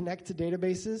how to connect to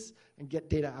databases and get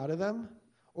data out of them.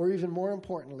 Or even more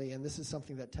importantly, and this is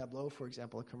something that Tableau, for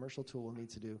example, a commercial tool will need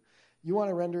to do, you want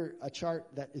to render a chart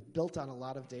that is built on a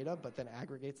lot of data, but then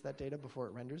aggregates that data before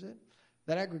it renders it.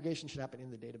 That aggregation should happen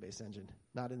in the database engine,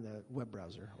 not in the web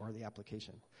browser or the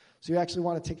application. So you actually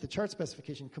want to take the chart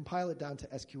specification, compile it down to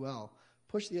SQL,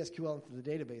 push the SQL into the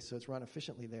database so it's run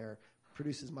efficiently there,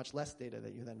 produces much less data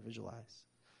that you then visualize.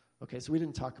 Okay, so we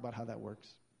didn't talk about how that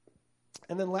works.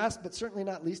 And then last, but certainly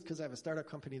not least, because I have a startup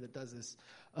company that does this,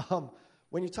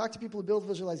 When you talk to people who build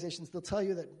visualizations, they'll tell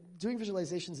you that doing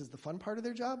visualizations is the fun part of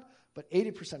their job, but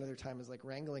 80% of their time is like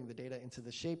wrangling the data into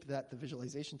the shape that the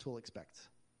visualization tool expects.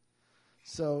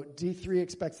 So D3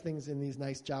 expects things in these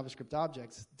nice JavaScript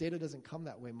objects. Data doesn't come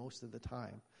that way most of the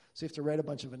time. So you have to write a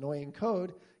bunch of annoying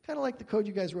code, kind of like the code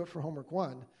you guys wrote for homework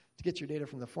 1, to get your data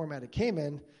from the format it came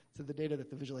in to the data that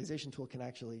the visualization tool can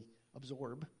actually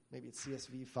absorb. Maybe it's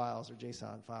CSV files or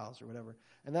JSON files or whatever.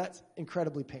 And that's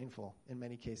incredibly painful in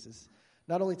many cases.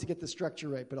 Not only to get the structure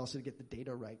right, but also to get the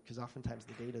data right, because oftentimes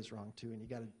the data is wrong too, and you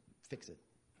got to fix it.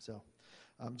 So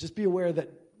just be aware that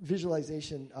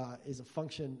visualization is a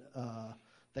function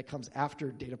that comes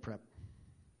after data prep.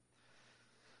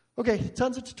 Okay,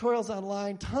 tons of tutorials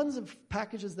online, tons of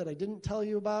packages that I didn't tell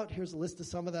you about. Here's a list of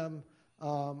some of them.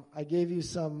 I gave you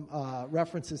some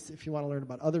references if you want to learn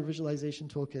about other visualization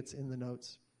toolkits in the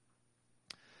notes.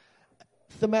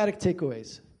 Thematic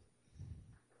takeaways,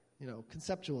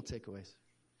 conceptual takeaways.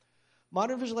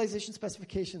 Modern visualization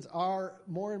specifications are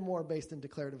more and more based in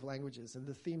declarative languages, and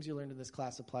the themes you learned in this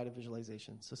class apply to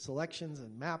visualization. So selections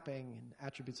and mapping and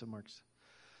attributes of marks.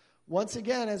 Once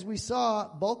again, as we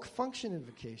saw, bulk function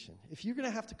invocation. If you're going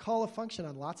to have to call a function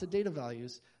on lots of data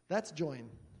values, that's join.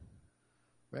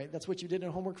 Right? That's what you did in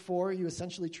homework 4. You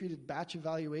essentially treated batch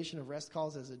evaluation of REST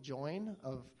calls as a join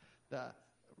of the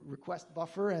request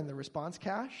buffer and the response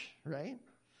cache, right?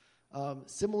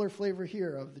 Similar flavor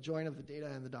here of the join of the data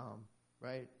and the DOM,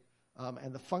 right?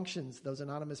 And the functions, those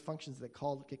anonymous functions that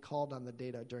get called on the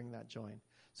data during that join.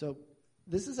 So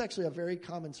this is actually a very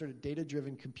common sort of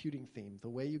data-driven computing theme. The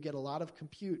way you get a lot of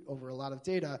compute over a lot of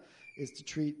data is to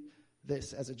treat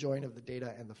this as a join of the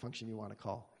data and the function you want to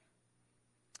call.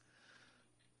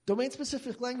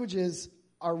 Domain-specific languages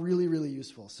are really, really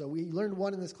useful. So we learned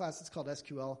one in this class. It's called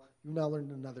SQL. We've now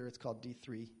learned another. It's called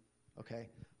D3. Okay.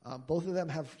 Both of them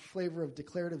have flavor of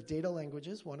declarative data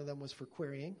languages. One of them was for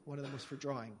querying. One of them was for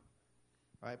drawing.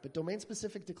 All right. But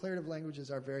domain-specific declarative languages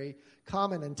are very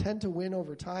common and tend to win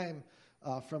over time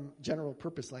from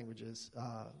general-purpose languages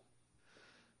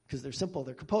because they're simple,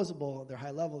 they're composable, they're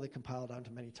high-level, they compile down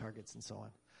to many targets, and so on.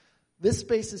 This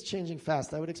space is changing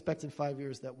fast. I would expect in 5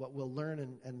 years that what we'll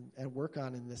learn and work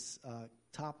on in this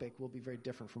topic will be very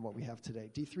different from what we have today.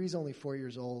 D3 is only 4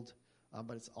 years old,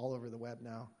 but it's all over the web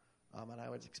now. And I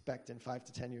would expect in 5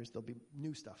 to 10 years there'll be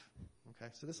new stuff.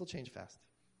 Okay, so this will change fast.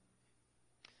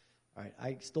 All right,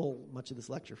 I stole much of this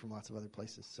lecture from lots of other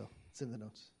places, so it's in the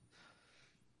notes.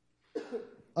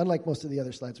 Unlike most of the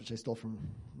other slides, which I stole from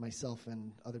myself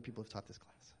and other people who've taught this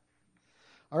class.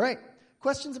 All right.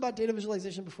 Questions about data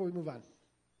visualization before we move on?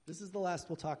 This is the last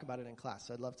we'll talk about it in class,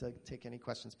 so I'd love to take any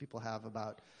questions people have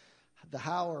about the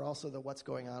how or also the what's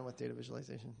going on with data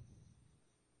visualization.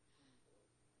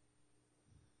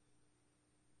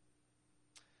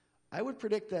 I would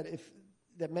predict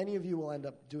that many of you will end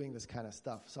up doing this kind of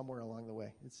stuff somewhere along the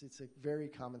way. It's a very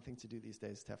common thing to do these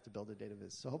days to have to build a data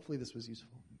viz. So hopefully this was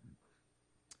useful.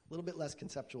 A little bit less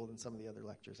conceptual than some of the other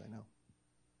lectures, I know.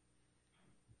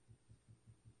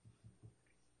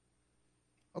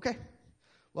 Okay.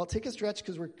 Well, take a stretch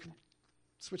because we're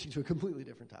switching to a completely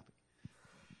different topic.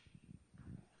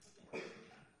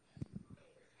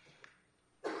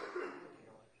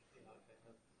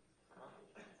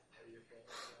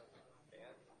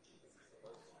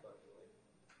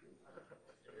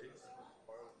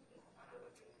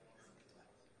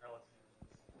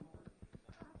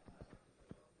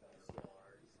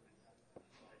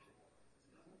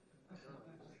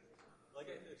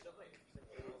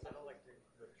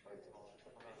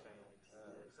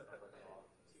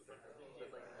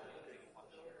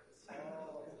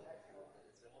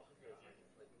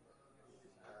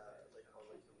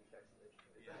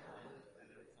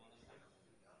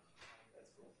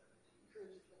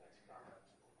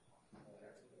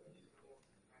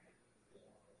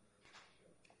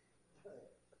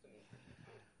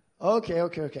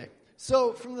 Okay.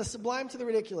 So from the sublime to the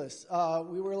ridiculous,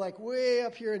 we were like way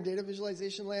up here in data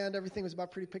visualization land. Everything was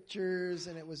about pretty pictures,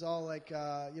 and it was all like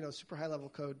super high level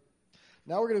code.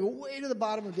 Now we're going to go way to the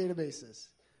bottom of databases,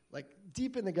 like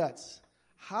deep in the guts.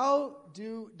 How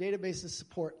do databases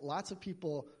support lots of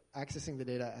people accessing the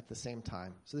data at the same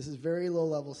time? So this is very low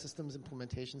level systems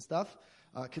implementation stuff.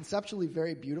 Conceptually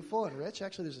very beautiful and rich.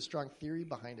 Actually, there's a strong theory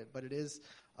behind it, but it is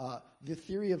the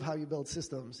theory of how you build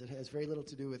systems. It has very little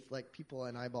to do with like people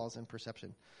and eyeballs and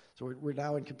perception. So we're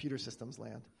now in computer systems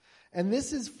land. And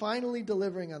this is finally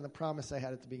delivering on the promise I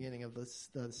had at the beginning of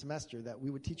the semester that we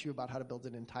would teach you about how to build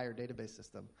an entire database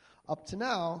system. Up to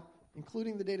now,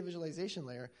 including the data visualization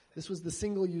layer, this was the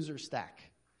single user stack.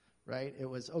 Right? It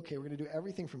was, okay, we're going to do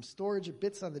everything from storage of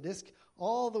bits on the disk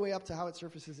all the way up to how it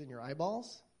surfaces in your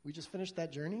eyeballs. We just finished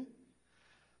that journey.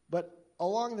 But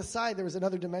along the side, there was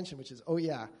another dimension, which is, oh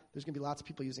yeah, there's going to be lots of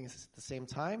people using this at the same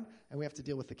time, and we have to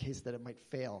deal with the case that it might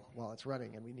fail while it's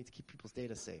running, and we need to keep people's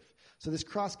data safe. So this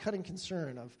cross-cutting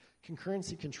concern of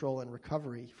concurrency control and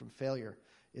recovery from failure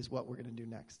is what we're going to do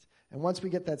next. And once we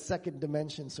get that second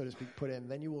dimension, so to speak, put in,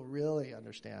 then you will really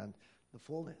understand the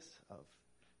fullness of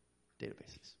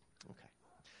databases. Okay.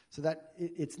 So that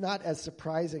it's not as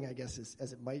surprising, I guess,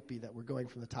 as it might be that we're going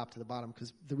from the top to the bottom,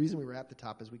 because the reason we were at the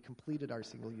top is we completed our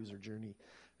single-user journey,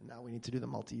 and now we need to do the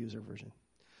multi-user version.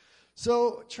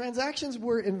 So transactions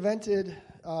were invented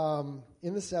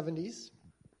in the 70s.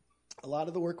 A lot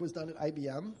of the work was done at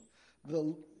IBM.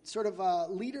 The sort of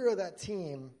leader of that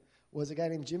team was a guy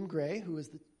named Jim Gray, who was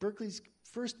Berkeley's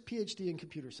first PhD in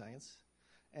computer science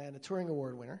and a Turing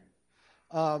Award winner.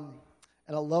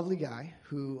 And a lovely guy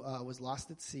who was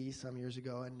lost at sea some years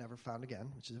ago and never found again,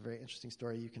 which is a very interesting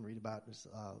story you can read about. There's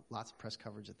lots of press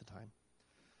coverage at the time.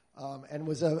 And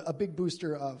was a big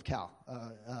booster of Cal.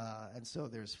 And so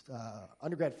there's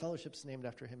undergrad fellowships named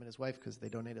after him and his wife because they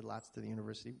donated lots to the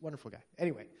university. Wonderful guy.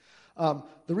 Anyway,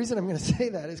 the reason I'm going to say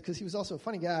that is because he was also a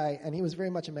funny guy, and he was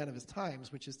very much a man of his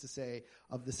times, which is to say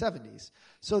of the 70s.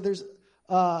 So there's...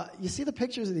 you see the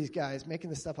pictures of these guys making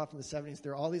this stuff up in the 70s.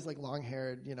 They're all these like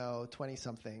long-haired,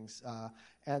 20-somethings.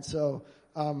 And so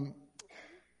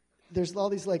there's all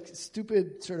these like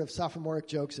stupid sort of sophomoric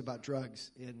jokes about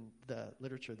drugs in the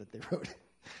literature that they wrote.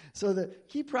 So the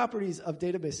key properties of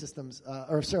database systems,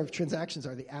 of transactions,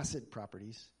 are the ACID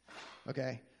properties.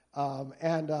 Okay?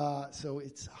 So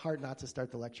it's hard not to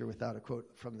start the lecture without a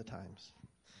quote from the Times.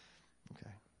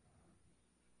 Okay.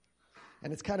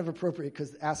 And it's kind of appropriate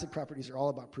because ACID properties are all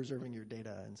about preserving your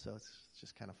data, and so it's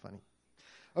just kind of funny.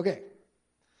 Okay.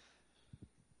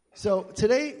 So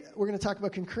today we're going to talk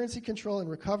about concurrency control and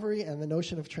recovery and the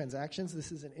notion of transactions.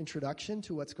 This is an introduction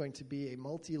to what's going to be a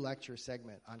multi-lecture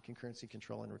segment on concurrency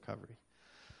control and recovery.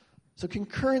 So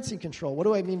concurrency control, what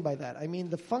do I mean by that? I mean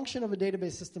the function of a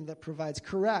database system that provides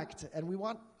correct, and we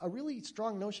want a really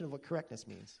strong notion of what correctness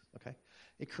means, okay?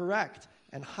 A correct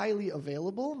and highly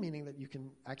available, meaning that you can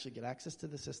actually get access to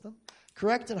the system.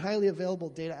 Correct and highly available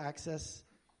data access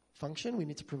function, we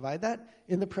need to provide that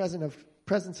in the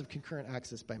presence of concurrent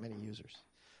access by many users.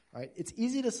 All right? It's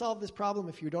easy to solve this problem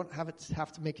if you don't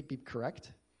have to make it be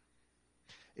correct.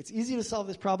 It's easy to solve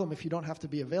this problem if you don't have to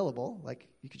be available, like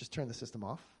you could just turn the system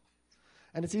off.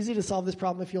 And it's easy to solve this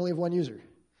problem if you only have one user.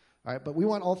 All right? But we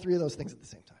want all three of those things at the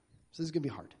same time. So this is going to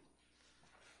be hard.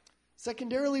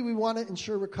 Secondarily, we want to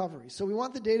ensure recovery. So we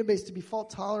want the database to be fault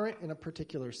tolerant in a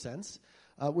particular sense,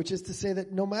 which is to say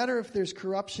that no matter if there's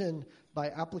corruption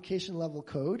by application level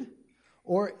code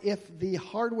or if the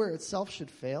hardware itself should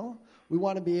fail, we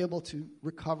want to be able to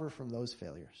recover from those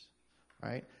failures.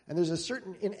 Right? And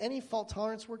in any fault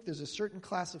tolerance work, there's a certain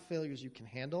class of failures you can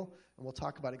handle, and we'll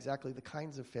talk about exactly the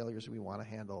kinds of failures we want to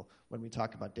handle when we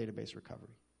talk about database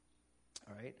recovery.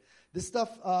 All right? This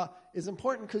stuff is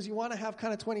important because you want to have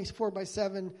kind of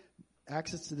 24/7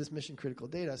 access to this mission-critical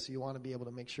data, so you want to be able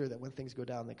to make sure that when things go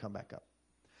down, they come back up.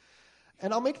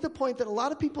 And I'll make the point that a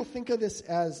lot of people think of this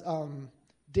as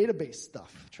database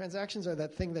stuff. Transactions are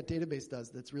that thing that database does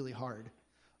that's really hard.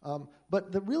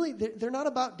 But they're not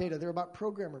about data. They're about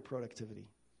programmer productivity.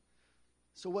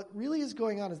 So what really is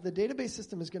going on is the database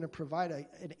system is going to provide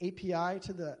an API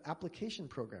to the application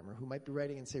programmer who might be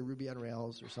writing in, say, Ruby on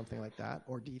Rails or something like that,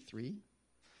 or D3.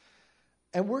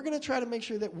 And we're going to try to make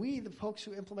sure that we, the folks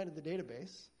who implemented the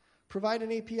database, provide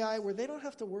an API where they don't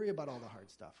have to worry about all the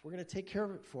hard stuff. We're going to take care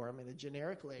of it for them in a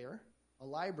generic layer, a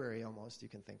library almost you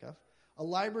can think of, a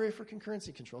library for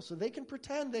concurrency control, so they can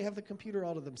pretend they have the computer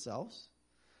all to themselves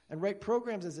and write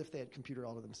programs as if they had computer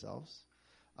all to themselves,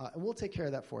 and we'll take care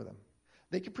of that for them.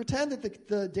 They can pretend that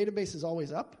the database is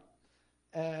always up,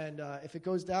 and if it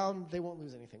goes down, they won't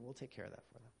lose anything. We'll take care of that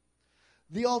for them.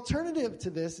 The alternative to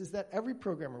this is that every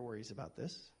programmer worries about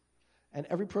this, and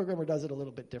every programmer does it a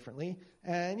little bit differently,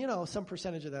 and some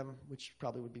percentage of them, which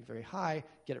probably would be very high,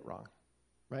 get it wrong.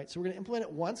 Right? So we're going to implement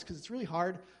it once because it's really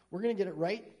hard. We're going to get it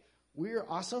right. We're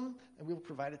awesome, and we will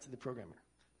provide it to the programmer.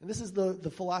 And this is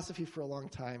the philosophy for a long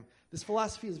time. This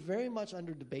philosophy is very much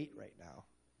under debate right now.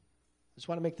 I just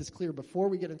want to make this clear before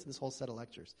we get into this whole set of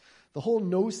lectures. The whole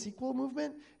NoSQL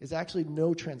movement is actually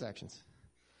no transactions.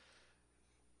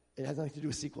 It has nothing to do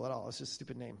with SQL at all. It's just a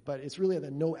stupid name. But it's really the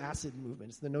no ACID movement.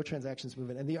 It's the no transactions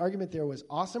movement. And the argument there was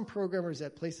awesome programmers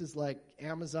at places like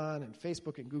Amazon and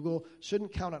Facebook and Google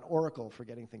shouldn't count on Oracle for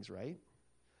getting things right.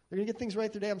 They're going to get things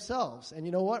right their damn selves. And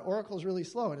you know what? Oracle's really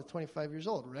slow, and it's 25 years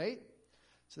old, right?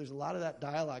 So there's a lot of that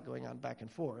dialogue going on back and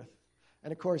forth.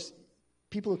 And, of course,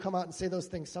 people who come out and say those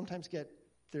things sometimes get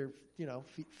their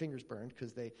fingers burned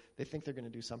because they think they're going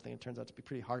to do something. It turns out to be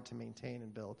pretty hard to maintain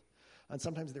and build. And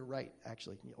sometimes they're right,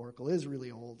 actually. Oracle is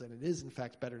really old, and it is, in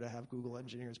fact, better to have Google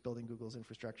engineers building Google's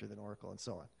infrastructure than Oracle and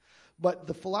so on. But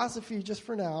the philosophy, just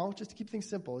for now, just to keep things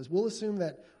simple, is we'll assume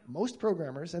that most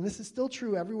programmers, and this is still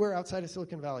true everywhere outside of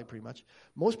Silicon Valley pretty much,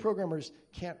 most programmers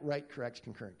can't write correct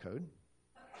concurrent code.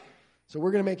 So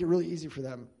we're going to make it really easy for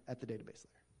them at the database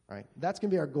layer. All right? That's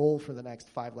going to be our goal for the next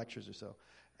 5 lectures or so.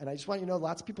 And I just want you to know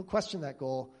lots of people question that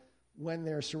goal when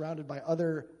they're surrounded by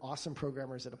other awesome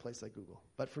programmers at a place like Google.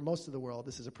 But for most of the world,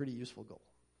 this is a pretty useful goal.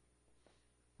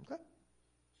 Okay?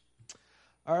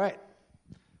 All right.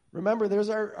 Remember, there's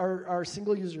our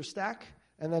single user stack.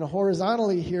 And then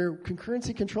horizontally here,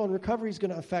 concurrency control and recovery is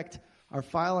going to affect our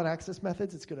file and access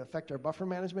methods. It's going to affect our buffer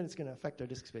management. It's going to affect our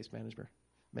disk space management.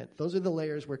 Those are the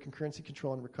layers where concurrency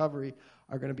control and recovery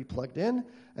are going to be plugged in.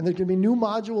 And there's going to be new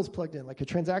modules plugged in, like a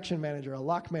transaction manager, a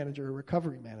lock manager, a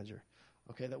recovery manager,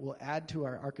 okay, that will add to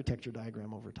our architecture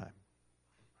diagram over time.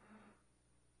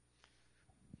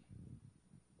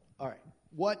 All right,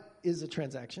 what is a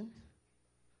transaction?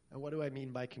 And what do I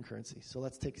mean by concurrency? So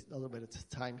let's take a little bit of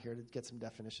time here to get some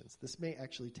definitions. This may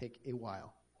actually take a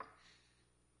while,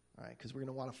 all right, because we're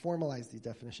going to want to formalize these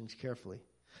definitions carefully.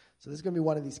 So this is going to be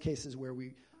one of these cases where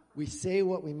we say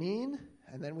what we mean,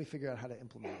 and then we figure out how to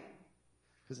implement it.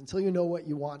 Because until you know what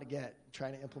you want to get,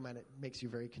 trying to implement it makes you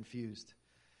very confused.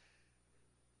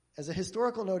 As a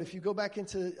historical note, if you go back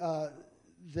into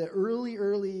the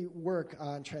early work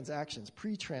on transactions,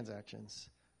 pre-transactions,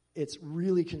 it's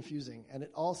really confusing, and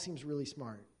it all seems really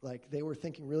smart. Like they were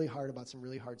thinking really hard about some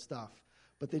really hard stuff,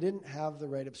 but they didn't have the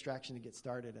right abstraction to get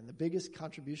started. And the biggest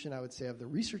contribution, I would say, of the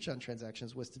research on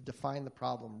transactions was to define the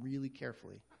problem really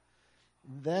carefully.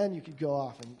 Then you could go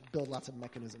off and build lots of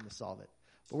mechanisms to solve it.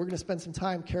 But we're going to spend some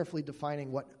time carefully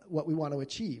defining what we want to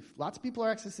achieve. Lots of people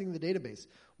are accessing the database.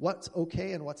 What's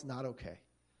okay and what's not okay.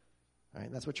 All right,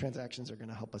 and that's what transactions are going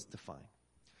to help us define.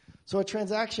 So a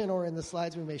transaction, or in the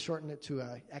slides we may shorten it to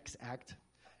a XACT,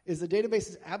 is the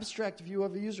database's abstract view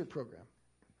of a user program.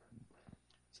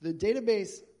 So the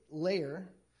database layer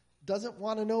doesn't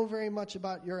want to know very much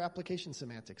about your application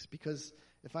semantics, because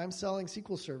if I'm selling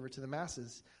SQL Server to the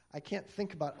masses, I can't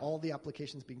think about all the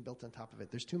applications being built on top of it.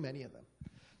 There's too many of them.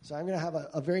 So I'm going to have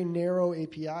a very narrow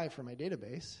API for my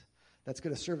database that's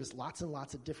going to service lots and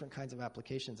lots of different kinds of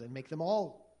applications and make them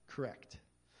all correct.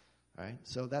 All right?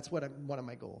 So that's one of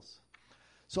my goals.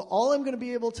 So all I'm going to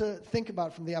be able to think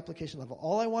about from the application level,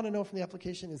 all I want to know from the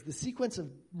application is the sequence of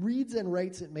reads and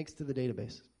writes it makes to the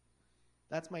database.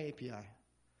 That's my API.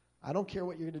 I don't care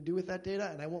what you're going to do with that data,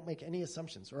 and I won't make any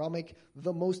assumptions, or I'll make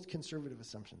the most conservative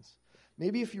assumptions.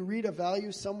 Maybe if you read a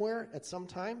value somewhere at some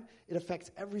time, it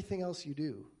affects everything else you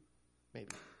do,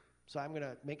 maybe. So I'm going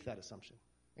to make that assumption.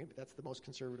 Maybe that's the most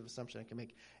conservative assumption I can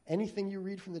make. Anything you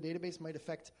read from the database might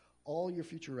affect all your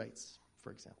future writes,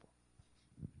 for example.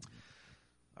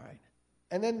 All right.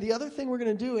 And then the other thing we're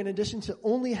going to do, in addition to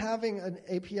only having an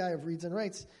API of reads and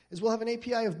writes, is we'll have an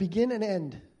API of begin and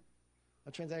end.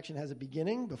 A transaction has a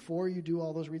beginning before you do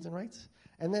all those reads and writes,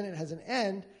 and then it has an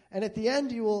end, and at the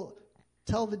end you will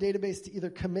tell the database to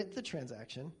either commit the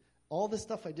transaction, all the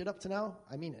stuff I did up to now,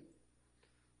 I mean it,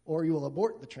 or you will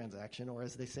abort the transaction, or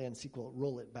as they say in SQL,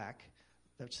 roll it back.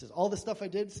 That says, all the stuff I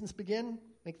did since begin,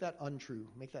 make that untrue,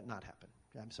 make that not happen.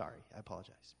 I'm sorry, I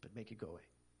apologize, but make it go away.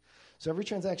 So every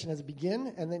transaction has a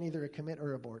begin, and then either a commit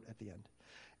or abort at the end.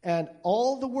 And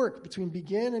all the work between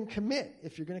begin and commit,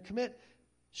 if you're going to commit,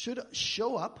 should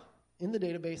show up in the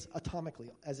database atomically,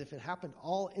 as if it happened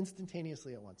all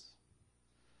instantaneously at once.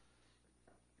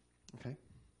 Okay?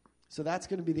 So that's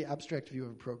going to be the abstract view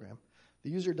of a program. The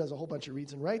user does a whole bunch of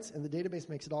reads and writes, and the database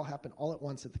makes it all happen all at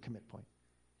once at the commit point.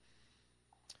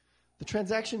 The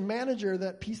transaction manager,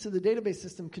 that piece of the database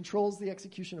system, controls the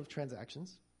execution of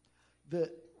transactions. The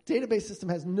database system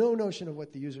has no notion of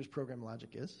what the user's program logic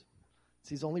is. It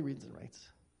sees only reads and writes.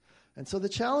 And so the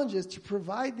challenge is to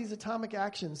provide these atomic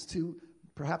actions to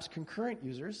perhaps concurrent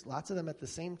users, lots of them at the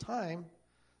same time,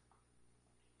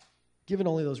 given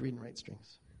only those read and write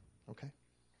strings. Okay?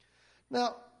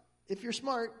 Now, if you're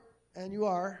smart, and you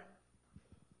are,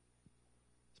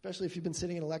 especially if you've been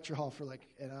sitting in a lecture hall for like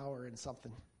an hour and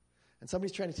something, and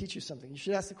somebody's trying to teach you something, you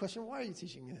should ask the question, why are you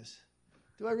teaching me this?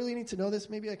 Do I really need to know this?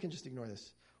 Maybe I can just ignore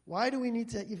this. Why do we need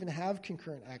to even have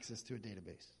concurrent access to a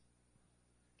database?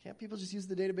 Can't people just use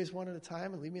the database one at a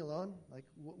time and leave me alone? Like,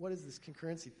 what is this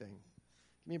concurrency thing?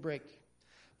 Give me a break.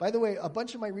 By the way, a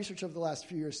bunch of my research over the last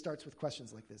few years starts with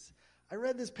questions like this. I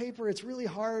read this paper. It's really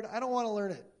hard. I don't want to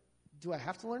learn it. Do I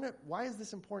have to learn it? Why is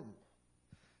this important?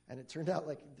 And it turned out,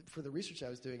 like, for the research I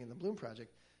was doing in the Bloom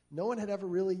project, no one had ever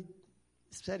really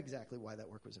said exactly why that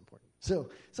work was important. So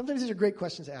sometimes these are great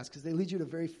questions to ask because they lead you to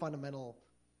very fundamental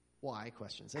why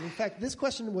questions. And in fact, this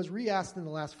question was re-asked in the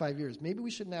last 5 years. Maybe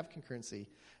we shouldn't have concurrency.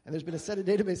 And there's been a set of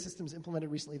database systems implemented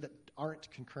recently that aren't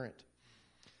concurrent.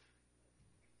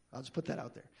 I'll just put that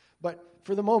out there. But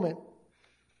for the moment,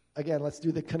 again, let's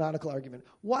do the canonical argument.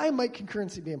 Why might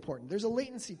concurrency be important? There's a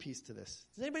latency piece to this.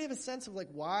 Does anybody have a sense of like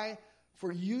why,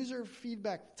 for user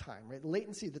feedback time, right?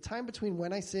 Latency, the time between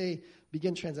when I say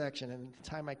begin transaction and the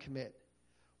time I commit.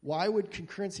 Why would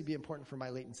concurrency be important for my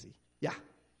latency? Yeah.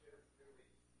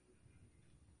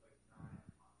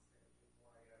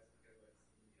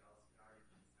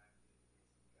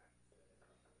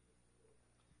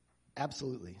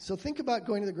 Absolutely. So think about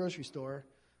going to the grocery store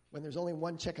when there's only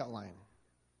one checkout line.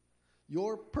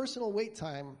 Your personal wait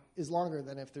time is longer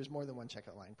than if there's more than one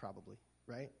checkout line, probably,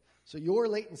 right? So your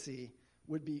latency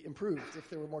would be improved if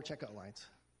there were more checkout lines.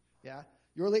 Yeah?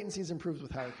 Your latency is improved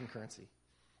with higher concurrency.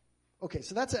 Okay,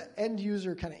 so that's an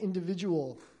end-user kind of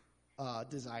individual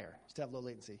desire, is to have low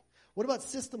latency. What about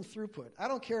system throughput? I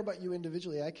don't care about you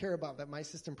individually. I care about that my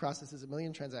system processes 1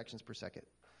 million transactions per second.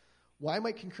 Why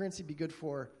might concurrency be good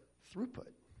for throughput?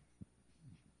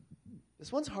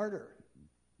 This one's harder.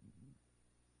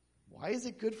 Why is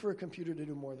it good for a computer to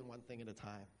do more than one thing at a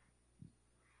time?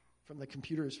 From the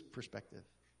computer's perspective.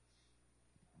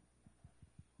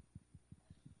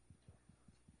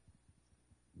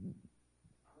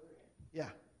 Yeah.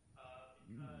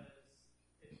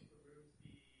 Because it removes the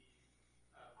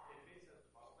database as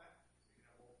the bottleneck, so you can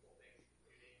have multiple things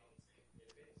computing on the same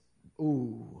database.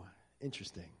 Ooh,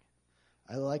 interesting.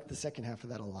 I like the second half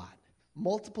of that a lot.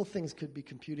 Multiple things could be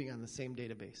computing on the same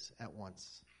database at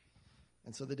once.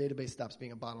 And so the database stops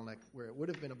being a bottleneck, where it would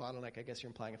have been a bottleneck, I guess you're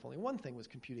implying, if only one thing was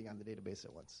computing on the database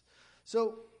at once.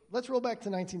 So let's roll back to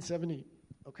 1970,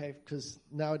 okay, because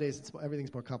nowadays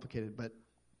everything's more complicated, but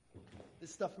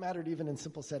this stuff mattered even in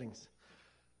simple settings.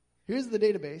 Here's the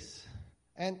database,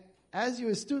 and as you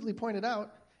astutely pointed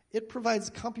out, it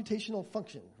provides computational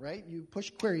function, right? You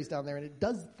push queries down there, and it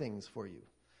does things for you.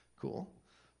 Cool.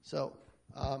 So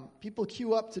people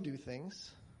queue up to do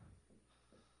things.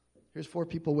 Here's 4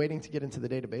 people waiting to get into the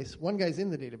database. One guy's in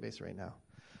the database right now.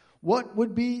 What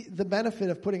would be the benefit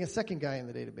of putting a second guy in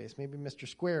the database? Maybe Mr.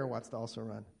 Square wants to also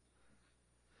run.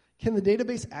 Can the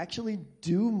database actually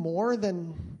do more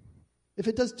than... If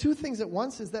it does 2 things at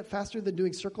once, is that faster than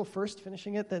doing circle first,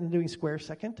 finishing it, than doing square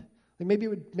second? Like maybe it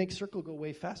would make circle go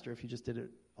way faster if you just did it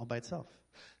all by itself.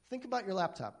 Think about your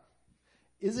laptop.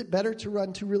 Is it better to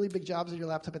run 2 really big jobs on your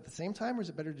laptop at the same time, or is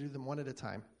it better to do them one at a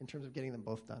time in terms of getting them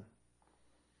both done?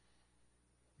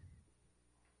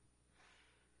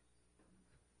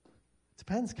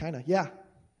 Depends, kind of. Yeah.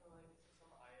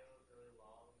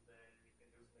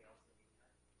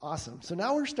 Awesome. So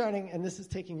now we're starting, and this is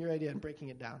taking your idea and breaking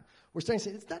it down. We're starting to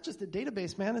say, it's not just a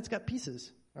database, man. It's got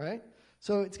pieces, all right?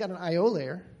 So it's got an I/O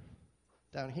layer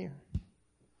down here.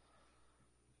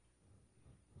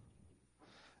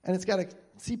 And it's got a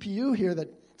CPU here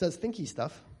that does thinky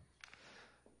stuff.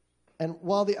 And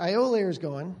while the I/O layer is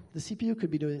going, the CPU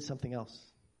could be doing something else.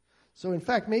 So in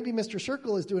fact, maybe Mr.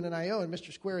 Circle is doing an I/O and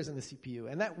Mr. Square is in the CPU.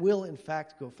 And that will, in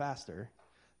fact, go faster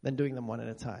than doing them one at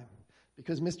a time.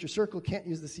 Because Mr. Circle can't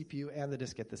use the CPU and the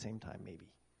disk at the same time,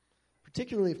 maybe.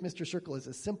 Particularly if Mr. Circle is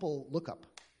a simple lookup.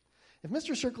 If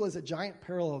Mr. Circle is a giant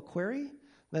parallel query,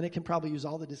 then it can probably use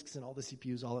all the disks and all the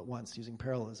CPUs all at once using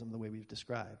parallelism the way we've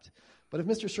described. But if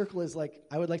Mr. Circle is like,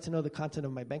 I would like to know the content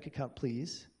of my bank account,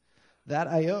 please, that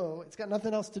I/O, it's got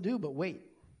nothing else to do but wait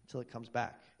until it comes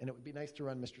back. And it would be nice to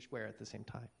run Mr. Square at the same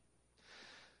time.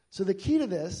 So the key to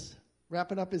this,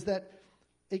 wrapping up, is that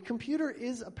a computer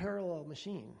is a parallel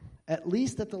machine, at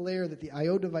least at the layer that the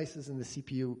I/O devices and the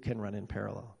CPU can run in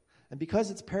parallel. And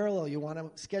because it's parallel, you want to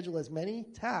schedule as many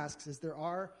tasks as there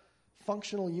are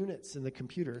functional units in the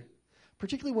computer,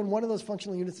 particularly when one of those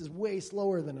functional units is way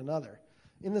slower than another.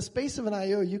 In the space of an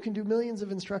I/O, you can do millions of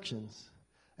instructions,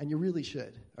 and you really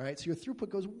should. All right, so your throughput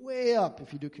goes way up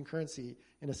if you do concurrency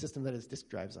in a system that has disk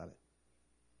drives on it.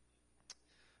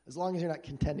 As long as you're not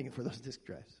contending for those disk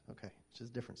drives, okay, which is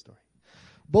a different story.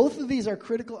 Both of these are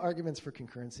critical arguments for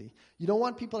concurrency. You don't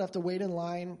want people to have to wait in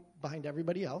line behind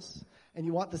everybody else, and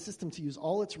you want the system to use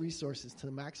all its resources to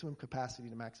the maximum capacity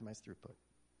to maximize throughput.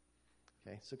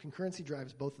 Okay, so concurrency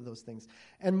drives both of those things.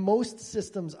 And most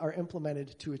systems are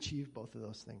implemented to achieve both of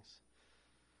those things.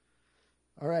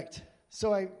 All right,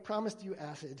 so I promised you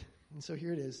ACID, and so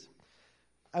here it is.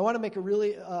 I want to make a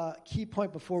really key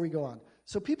point before we go on.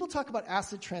 So people talk about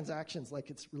ACID transactions like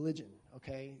it's religion,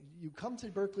 okay? You come to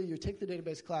Berkeley, you take the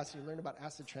database class, you learn about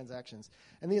ACID transactions.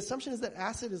 And the assumption is that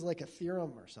ACID is like a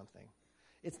theorem or something.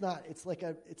 It's not. It's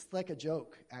like a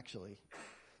joke, actually.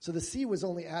 So the C was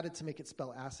only added to make it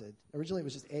spell acid. Originally, it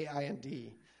was just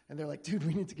A-I-N-D. And they're like, dude,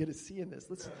 we need to get a C in this.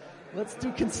 Let's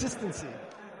do consistency.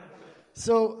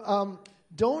 So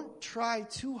don't try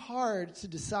too hard to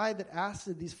decide that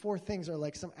acid, these 4 things, are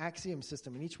like some axiom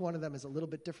system, and each one of them is a little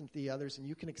bit different than the others, and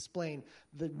you can explain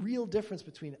the real difference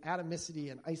between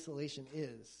atomicity and isolation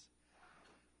is.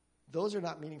 Those are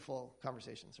not meaningful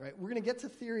conversations, right? We're going to get to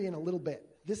theory in a little bit.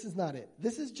 This is not it.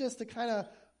 This is just a kind of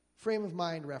frame of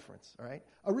mind reference, all right?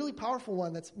 A really powerful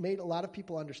one that's made a lot of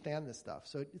people understand this stuff.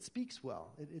 So it speaks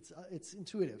well. It's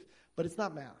intuitive, but it's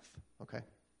not math, okay?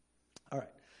 All right.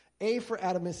 A for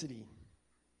atomicity.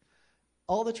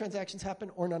 All the transactions happen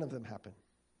or none of them happen.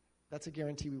 That's a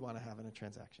guarantee we want to have in a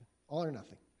transaction. All or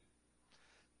nothing.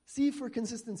 C for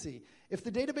consistency. If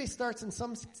the database starts in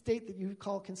some state that you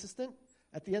call consistent,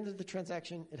 at the end of the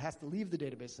transaction, it has to leave the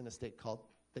database in a state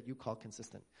that you call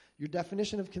consistent. Your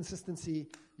definition of consistency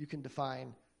you can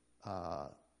define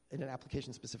in an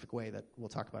application-specific way that we'll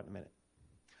talk about in a minute.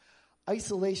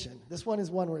 Isolation. This one is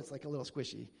one where it's like a little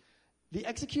squishy. The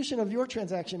execution of your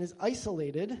transaction is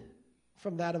isolated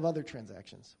from that of other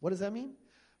transactions. What does that mean?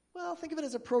 Well, think of it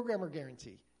as a programmer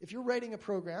guarantee. If you're writing a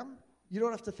program, you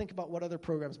don't have to think about what other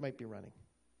programs might be running.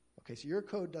 Okay, so your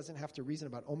code doesn't have to reason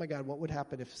about, oh my God, what would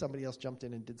happen if somebody else jumped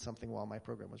in and did something while my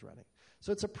program was running?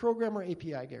 So it's a programmer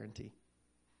API guarantee.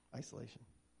 Isolation.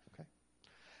 Okay.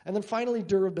 And then finally,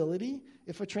 durability.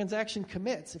 If a transaction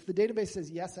commits, if the database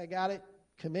says, yes, I got it,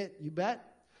 commit, you bet,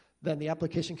 then the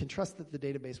application can trust that the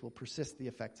database will persist the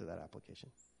effects of that application,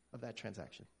 of that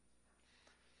transaction.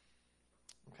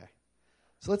 Okay.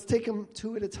 So let's take them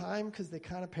 2 at a time because they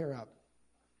kind of pair up.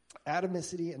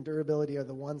 Atomicity and durability are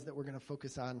the ones that we're going to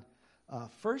focus on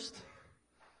first.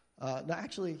 We're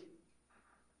actually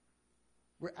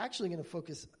going to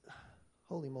focus,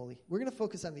 holy moly, we're going to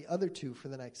focus on the other 2 for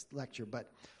the next lecture,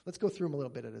 but let's go through them a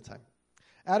little bit at a time.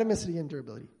 Atomicity and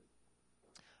durability.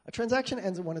 A transaction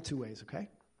ends in one of 2 ways, okay?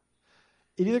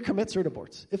 It either commits or it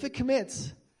aborts. If it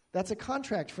commits, that's a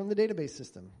contract from the database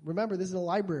system. Remember, this is a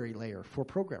library layer for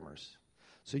programmers.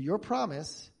 So your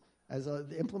promise as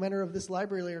the implementer of this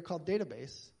library layer called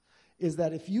database is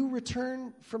that if you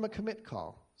return from a commit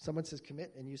call, someone says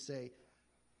commit and you say,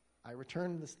 I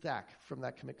return the stack from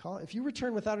that commit call. If you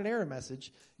return without an error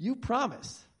message, you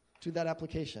promise to that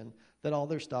application that all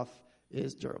their stuff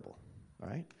is durable, all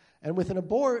right? And with an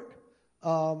abort,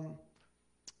 you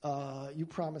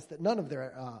promise that none of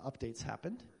their updates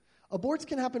happened. Aborts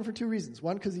can happen for 2 reasons.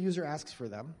 One, because the user asks for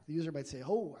them. The user might say,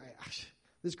 this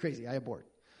is crazy, I abort.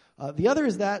 The other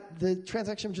is that the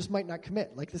transaction just might not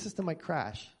commit. Like the system might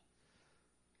crash,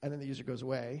 and then the user goes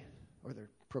away, or their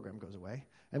program goes away.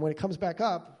 And when it comes back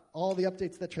up, all the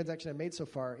updates that transaction had made so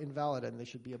far are invalid, and they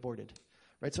should be aborted.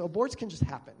 Right? So aborts can just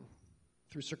happen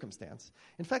through circumstance.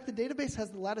 In fact, the database has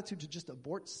the latitude to just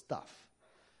abort stuff.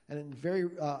 And in very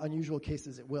unusual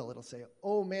cases, it will. It'll say,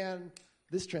 oh, man,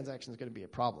 this transaction is going to be a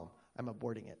problem. I'm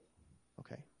aborting it.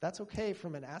 Okay, that's okay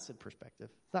from an ACID perspective.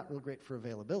 It's not real great for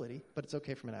availability, but it's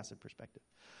okay from an ACID perspective.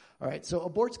 All right, so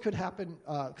aborts could happen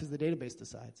because the database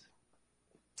decides.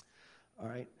 All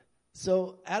right,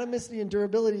 so atomicity and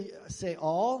durability say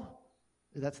all.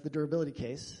 That's the durability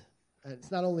case. And it's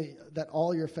not only that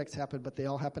all your effects happen, but they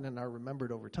all happen and are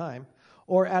remembered over time.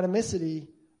 Or atomicity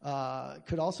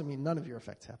could also mean none of your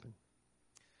effects happen.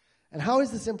 And how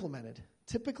is this implemented?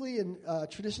 Typically, in a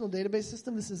traditional database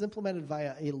system, this is implemented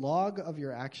via a log of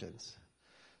your actions.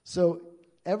 So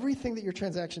everything that your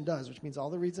transaction does, which means all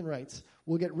the reads and writes,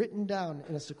 will get written down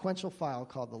in a sequential file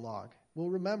called the log. We'll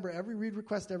remember every read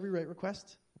request, every write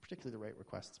request, particularly the write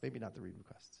requests, maybe not the read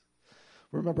requests.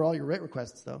 We'll remember all your write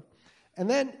requests, though. And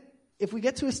then if we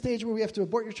get to a stage where we have to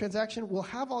abort your transaction, we'll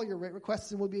have all your write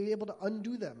requests and we'll be able to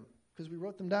undo them because we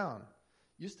wrote them down.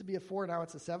 Used to be a 4, now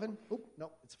it's a 7. Oh,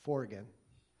 no, it's a 4 again.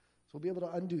 So we'll be able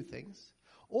to undo things.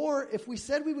 Or if we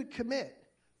said we would commit,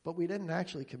 but we didn't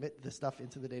actually commit the stuff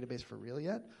into the database for real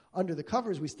yet, under the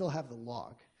covers we still have the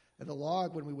log. And the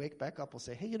log, when we wake back up, will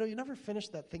say, hey, you never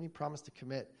finished that thing you promised to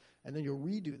commit, and then you'll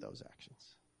redo those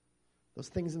actions. Those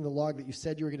things in the log that you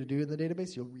said you were going to do in the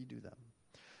database, you'll redo them.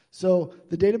 So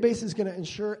the database is going to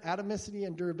ensure atomicity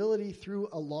and durability through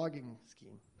a logging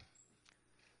scheme.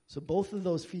 So both of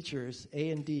those features, A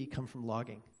and D, come from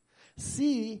logging.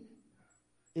 C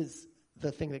is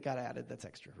the thing that got added that's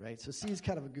extra, right? So C is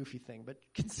kind of a goofy thing. But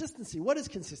consistency, what is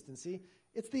consistency?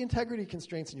 It's the integrity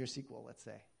constraints in your SQL, let's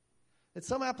say. It's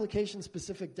some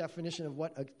application-specific definition of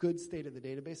what a good state of the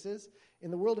database is.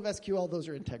 In the world of SQL, those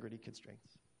are integrity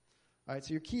constraints. All right,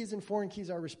 so your keys and foreign keys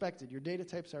are respected. Your data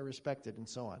types are respected, and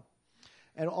so on.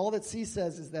 And all that C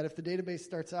says is that if the database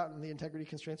starts out and the integrity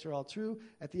constraints are all true,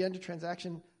 at the end of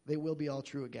transaction, they will be all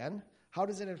true again. How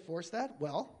does it enforce that?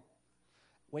 Well,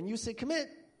 when you say commit,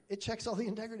 it checks all the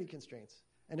integrity constraints.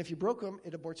 And if you broke them,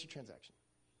 it aborts your transaction.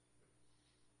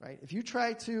 Right? If you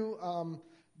try to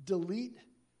delete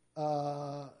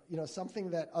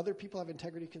something that other people have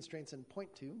integrity constraints and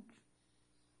point to,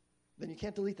 then you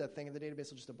can't delete that thing, and the database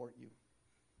will just abort you.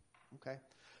 Okay?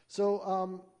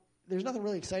 So there's nothing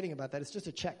really exciting about that. It's just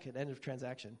a check at end of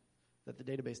transaction that the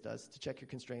database does to check your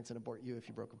constraints and abort you if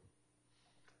you broke them.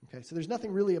 Okay? So there's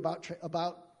nothing really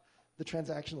about the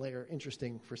transaction layer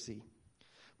interesting for C.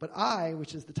 But I,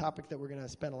 which is the topic that we're going to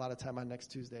spend a lot of time on next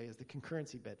Tuesday, is the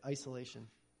concurrency bit, isolation.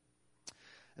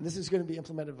 And this is going to be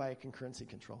implemented via concurrency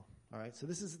control. All right, so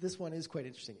this one is quite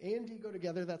interesting. A and D go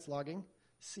together, that's logging.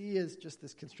 C is just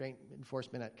this constraint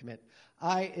enforcement at commit.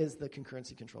 I is the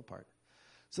concurrency control part.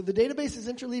 So the database is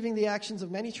interleaving the actions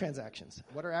of many transactions.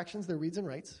 What are actions? They're reads and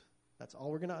writes. That's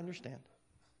all we're going to understand.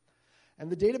 And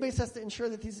the database has to ensure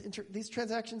that these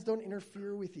transactions don't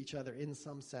interfere with each other in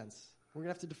some sense. We're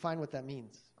going to have to define what that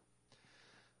means.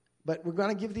 But we're going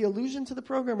to give the illusion to the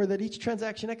programmer that each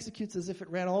transaction executes as if it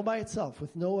ran all by itself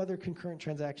with no other concurrent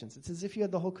transactions. It's as if you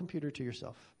had the whole computer to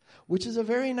yourself, which is a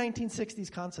very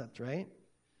 1960s concept, right?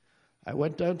 I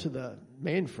went down to the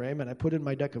mainframe and I put in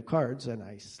my deck of cards and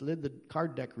I slid the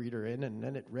card deck reader in and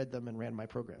then it read them and ran my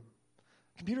program.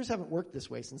 Computers haven't worked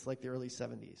this way since like the early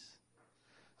 70s.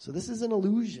 So this is an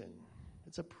illusion.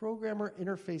 It's a programmer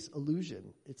interface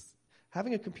illusion.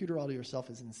 Having a computer all to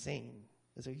yourself is insane.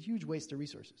 It's a huge waste of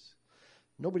resources.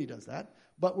 Nobody does that.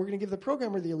 But we're going to give the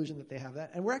programmer the illusion that they have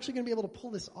that, and we're actually going to be able to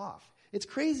pull this off. It's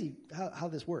crazy how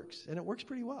this works, and it works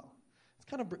pretty well. It's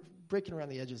kind of breaking around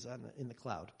the edges in the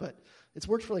cloud, but it's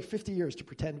worked for like 50 years to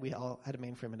pretend we all had a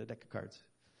mainframe and a deck of cards.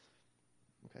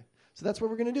 Okay, so that's what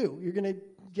we're going to do. You're going to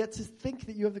get to think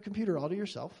that you have the computer all to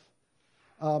yourself,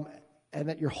 and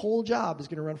that your whole job is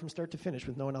going to run from start to finish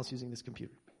with no one else using this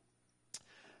computer.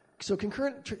 So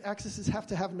concurrent accesses have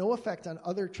to have no effect on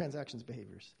other transactions'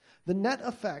 behaviors. The net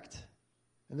effect,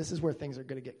 and this is where things are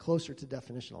going to get closer to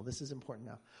definitional. This is important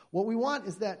now. What we want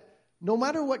is that no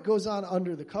matter what goes on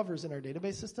under the covers in our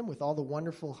database system with all the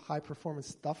wonderful high-performance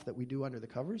stuff that we do under the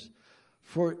covers,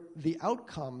 for the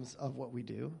outcomes of what we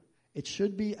do, it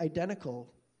should be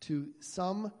identical to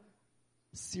some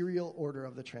serial order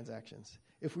of the transactions.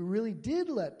 If we really did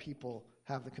let people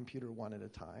have the computer one at a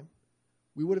time,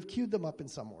 we would have queued them up in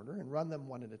some order and run them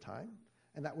one at a time,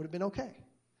 and that would have been okay.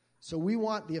 So we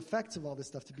want the effects of all this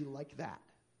stuff to be like that.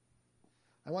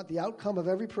 I want the outcome of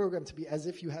every program to be as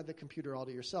if you had the computer all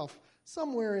to yourself,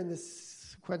 somewhere in this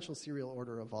sequential serial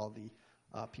order of all the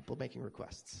people making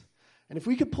requests. And if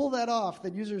we could pull that off,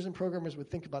 then users and programmers would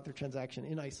think about their transaction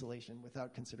in isolation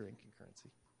without considering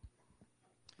concurrency.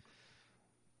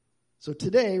 So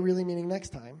today, really meaning next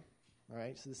time, all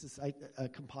right, so this is a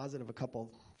composite of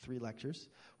 3 lectures.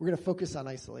 We're going to focus on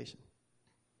isolation,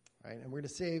 right? And we're going to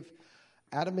save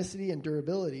atomicity and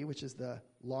durability, which is the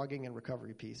logging and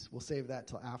recovery piece. We'll save that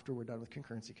till after we're done with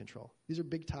concurrency control. These are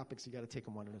big topics. You got to take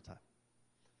them one at a time.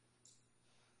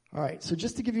 All right, so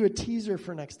just to give you a teaser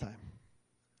for next time,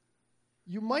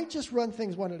 you might just run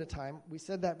things one at a time. We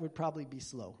said that would probably be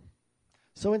slow.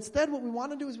 So instead, what we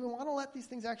want to do is we want to let these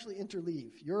things actually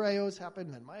interleave. Your IOs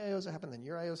happen, then my IOs happen, then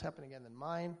your IOs happen again, then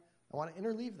mine. I want to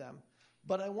interleave them.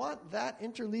 But I want that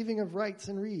interleaving of writes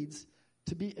and reads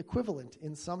to be equivalent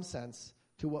in some sense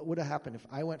to what would have happened if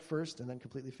I went first and then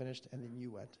completely finished and then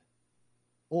you went.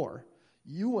 Or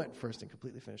you went first and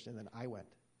completely finished and then I went.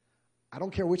 I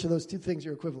don't care which of those two things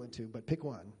you're equivalent to, but pick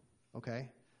one, okay?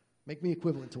 Make me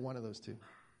equivalent to one of those two.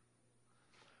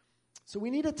 So we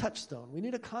need a touchstone. We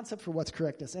need a concept for what's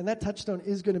correctness, and that touchstone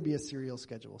is going to be a serial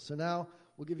schedule. So now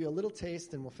we'll give you a little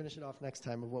taste, and we'll finish it off next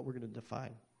time of what we're going to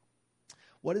define.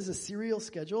 What is a serial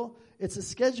schedule? It's a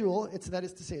schedule, that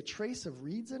is to say a trace of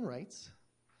reads and writes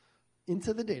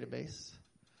into the database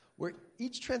where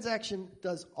each transaction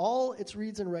does all its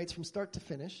reads and writes from start to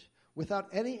finish without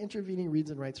any intervening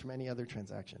reads and writes from any other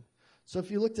transaction. So if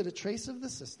you looked at a trace of the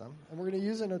system, and we're going to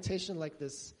use a notation like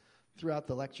this throughout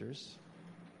the lectures,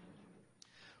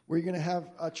 where you're going to have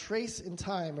a trace in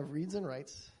time of reads and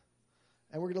writes,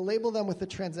 and we're going to label them with the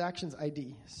transaction's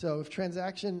ID. So if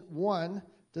transaction 1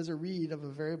 does a read of a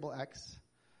variable x,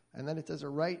 and then it does a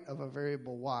write of a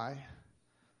variable y,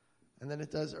 and then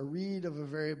it does a read of a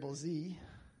variable z,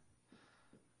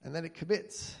 and then it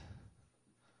commits,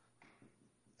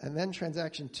 and then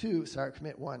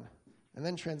commit 1, and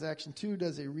then transaction 2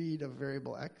 does a read of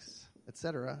variable x,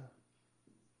 etc.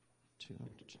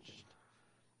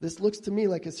 This looks to me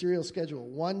like a serial schedule.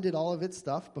 1 did all of its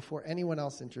stuff before anyone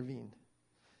else intervened.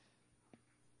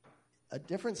 a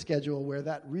different schedule where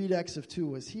that read x of 2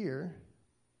 was here,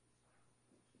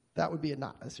 that would be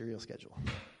not a serial schedule.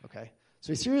 Okay?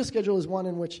 So a serial schedule is one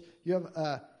in which you have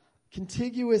a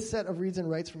contiguous set of reads and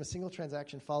writes from a single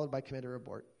transaction followed by commit or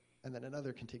abort, and then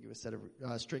another contiguous set of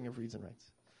string of reads and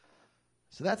writes.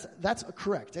 So that's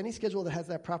correct. Any schedule that has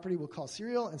that property we'll call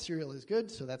serial, and serial is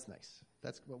good, so that's nice.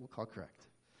 That's what we'll call correct.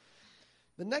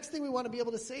 The next thing we want to be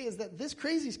able to say is that this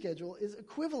crazy schedule is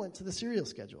equivalent to the serial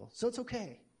schedule, so it's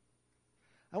okay.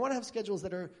 I want to have schedules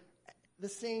that are the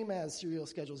same as serial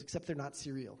schedules, except they're not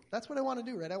serial. That's what I want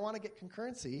to do, right? I want to get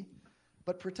concurrency,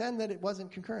 but pretend that it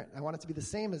wasn't concurrent. I want it to be the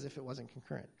same as if it wasn't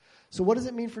concurrent. So what does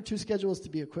it mean for two schedules to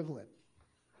be equivalent?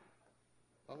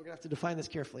 Well, we're going to have to define this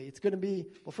carefully. It's going to be,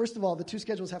 well, first of all, the two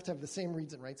schedules have to have the same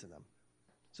reads and writes in them.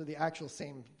 So the actual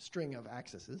same string of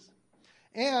accesses.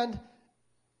 And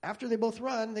after they both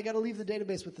run, they got to leave the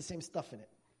database with the same stuff in it.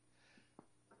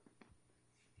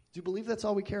 Do you believe that's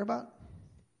all we care about?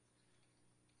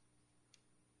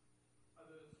 Are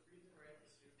those reads and writes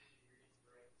assumed to be reads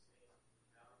and writes the same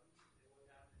value? They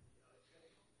won't have to be the other schedule?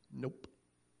 Nope.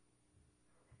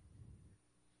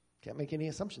 Can't make any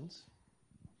assumptions.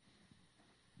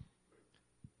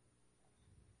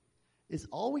 Is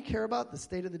all we care about the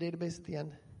state of the database at the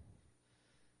end?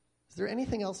 Is there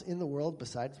anything else in the world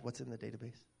besides what's in the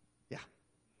database? Yeah.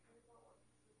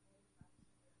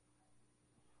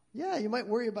 Yeah, you might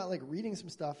worry about like reading some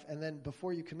stuff and then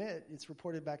before you commit, it's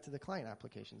reported back to the client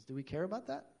applications. Do we care about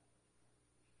that?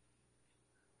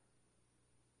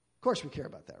 Of course we care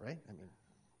about that, right? I mean,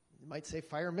 you might say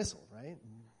fire missile, right?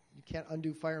 You can't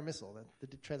undo fire missile.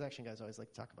 The transaction guys always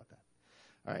like to talk about that.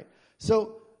 All right.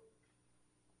 So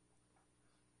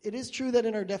it is true that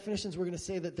in our definitions we're going to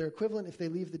say that they're equivalent if they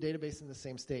leave the database in the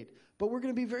same state. But we're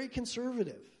going to be very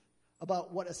conservative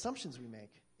about what assumptions we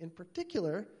make. In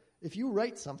particular, if you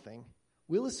write something,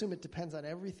 we'll assume it depends on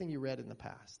everything you read in the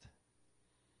past.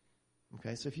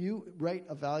 Okay, so if you write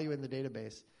a value in the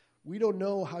database, we don't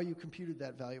know how you computed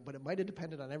that value, but it might have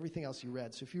depended on everything else you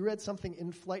read. So if you read something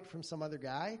in flight from some other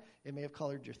guy, it may have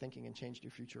colored your thinking and changed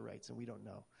your future writes, and we don't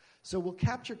know. So we'll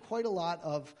capture quite a lot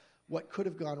of what could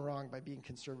have gone wrong by being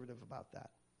conservative about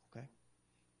that, okay?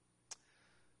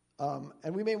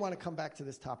 And we may want to come back to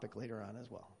this topic later on as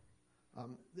well.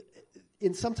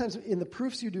 Sometimes in the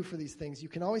proofs you do for these things, you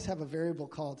can always have a variable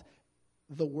called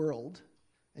the world,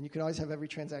 and you can always have every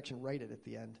transaction write it at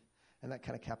the end, and that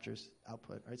kind of captures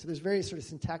output, right? So there's various sort of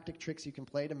syntactic tricks you can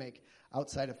play to make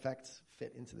outside effects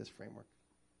fit into this framework.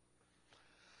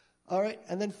 All right,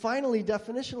 and then finally,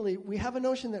 definitionally, we have a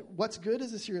notion that what's good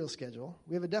is a serial schedule.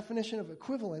 We have a definition of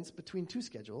equivalence between two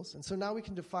schedules, and so now we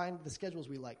can define the schedules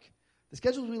we like. The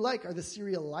schedules we like are the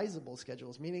serializable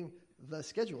schedules, meaning the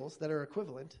schedules that are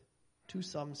equivalent to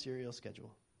some serial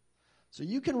schedule. So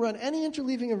you can run any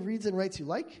interleaving of reads and writes you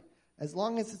like, as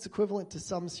long as it's equivalent to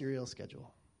some serial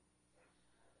schedule.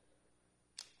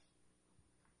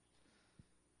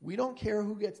 We don't care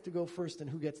who gets to go first and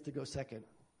who gets to go second.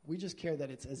 We just care that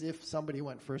it's as if somebody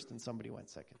went first and somebody went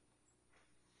second.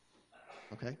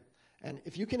 Okay? And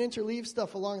if you can interleave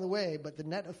stuff along the way, but the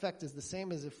net effect is the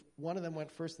same as if one of them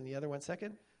went first and the other went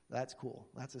second, that's cool.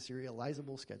 That's a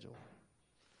serializable schedule.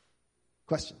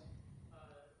 Question? Is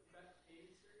that a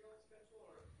serial schedule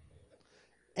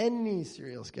or Any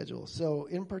serial schedule. So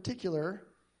in particular,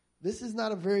 this is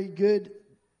not a very good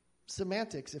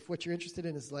semantics if what you're interested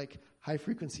in is like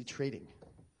high-frequency trading.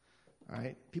 All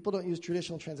right? People don't use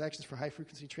traditional transactions for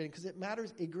high-frequency trading because it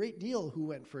matters a great deal who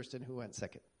went first and who went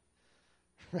second.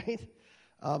 Right?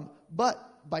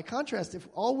 But by contrast, if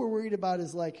all we're worried about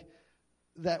is like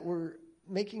that we're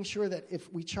making sure that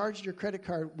if we charged your credit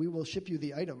card, we will ship you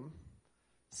the item,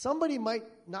 somebody might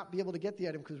not be able to get the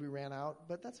item because we ran out,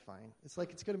 but that's fine. It's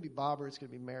like it's going to be Bob or it's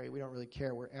going to be Mary. We don't really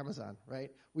care. We're Amazon,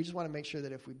 right? We just want to make sure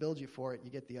that if we build you for it, you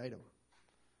get the item.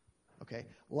 Okay?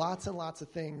 Lots and lots of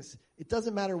things. It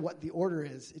doesn't matter what the order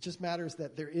is. It just matters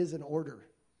that there is an order,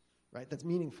 right? That's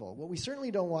meaningful. What we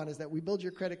certainly don't want is that we build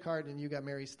your credit card and you got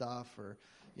Mary's stuff, or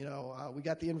we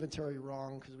got the inventory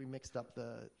wrong because we mixed up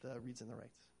the reads and the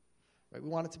writes. Right? We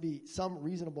want it to be some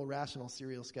reasonable, rational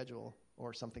serial schedule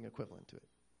or something equivalent to it.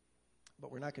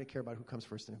 But we're not going to care about who comes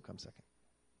first and who comes second.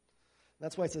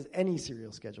 That's why it says any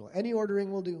serial schedule. Any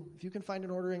ordering will do. If you can find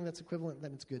an ordering that's equivalent,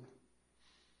 then it's good.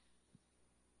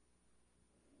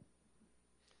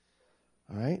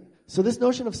 All right? So this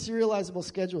notion of serializable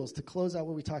schedules, to close out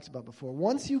what we talked about before,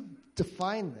 once you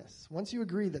define this, once you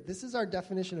agree that this is our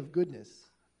definition of goodness,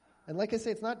 and like I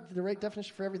say, it's not the right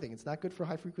definition for everything. It's not good for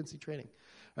high-frequency trading.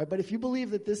 All right? But if you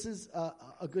believe that this is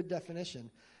a good definition,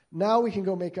 now we can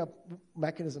go make up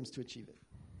mechanisms to achieve it.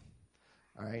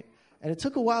 All right? And it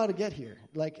took a while to get here.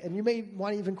 And you may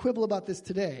want to even quibble about this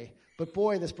today, but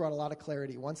boy, this brought a lot of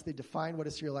clarity. Once they define what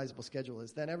a serializable schedule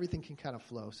is, then everything can kind of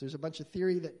flow. So there's a bunch of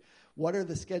theory that what are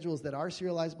the schedules that are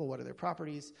serializable, what are their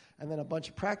properties, and then a bunch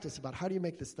of practice about how do you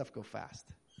make this stuff go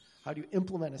fast? How do you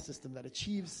implement a system that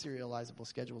achieves serializable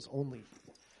schedules only?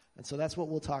 And so that's what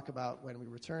we'll talk about when we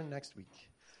return next week.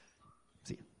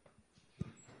 See you.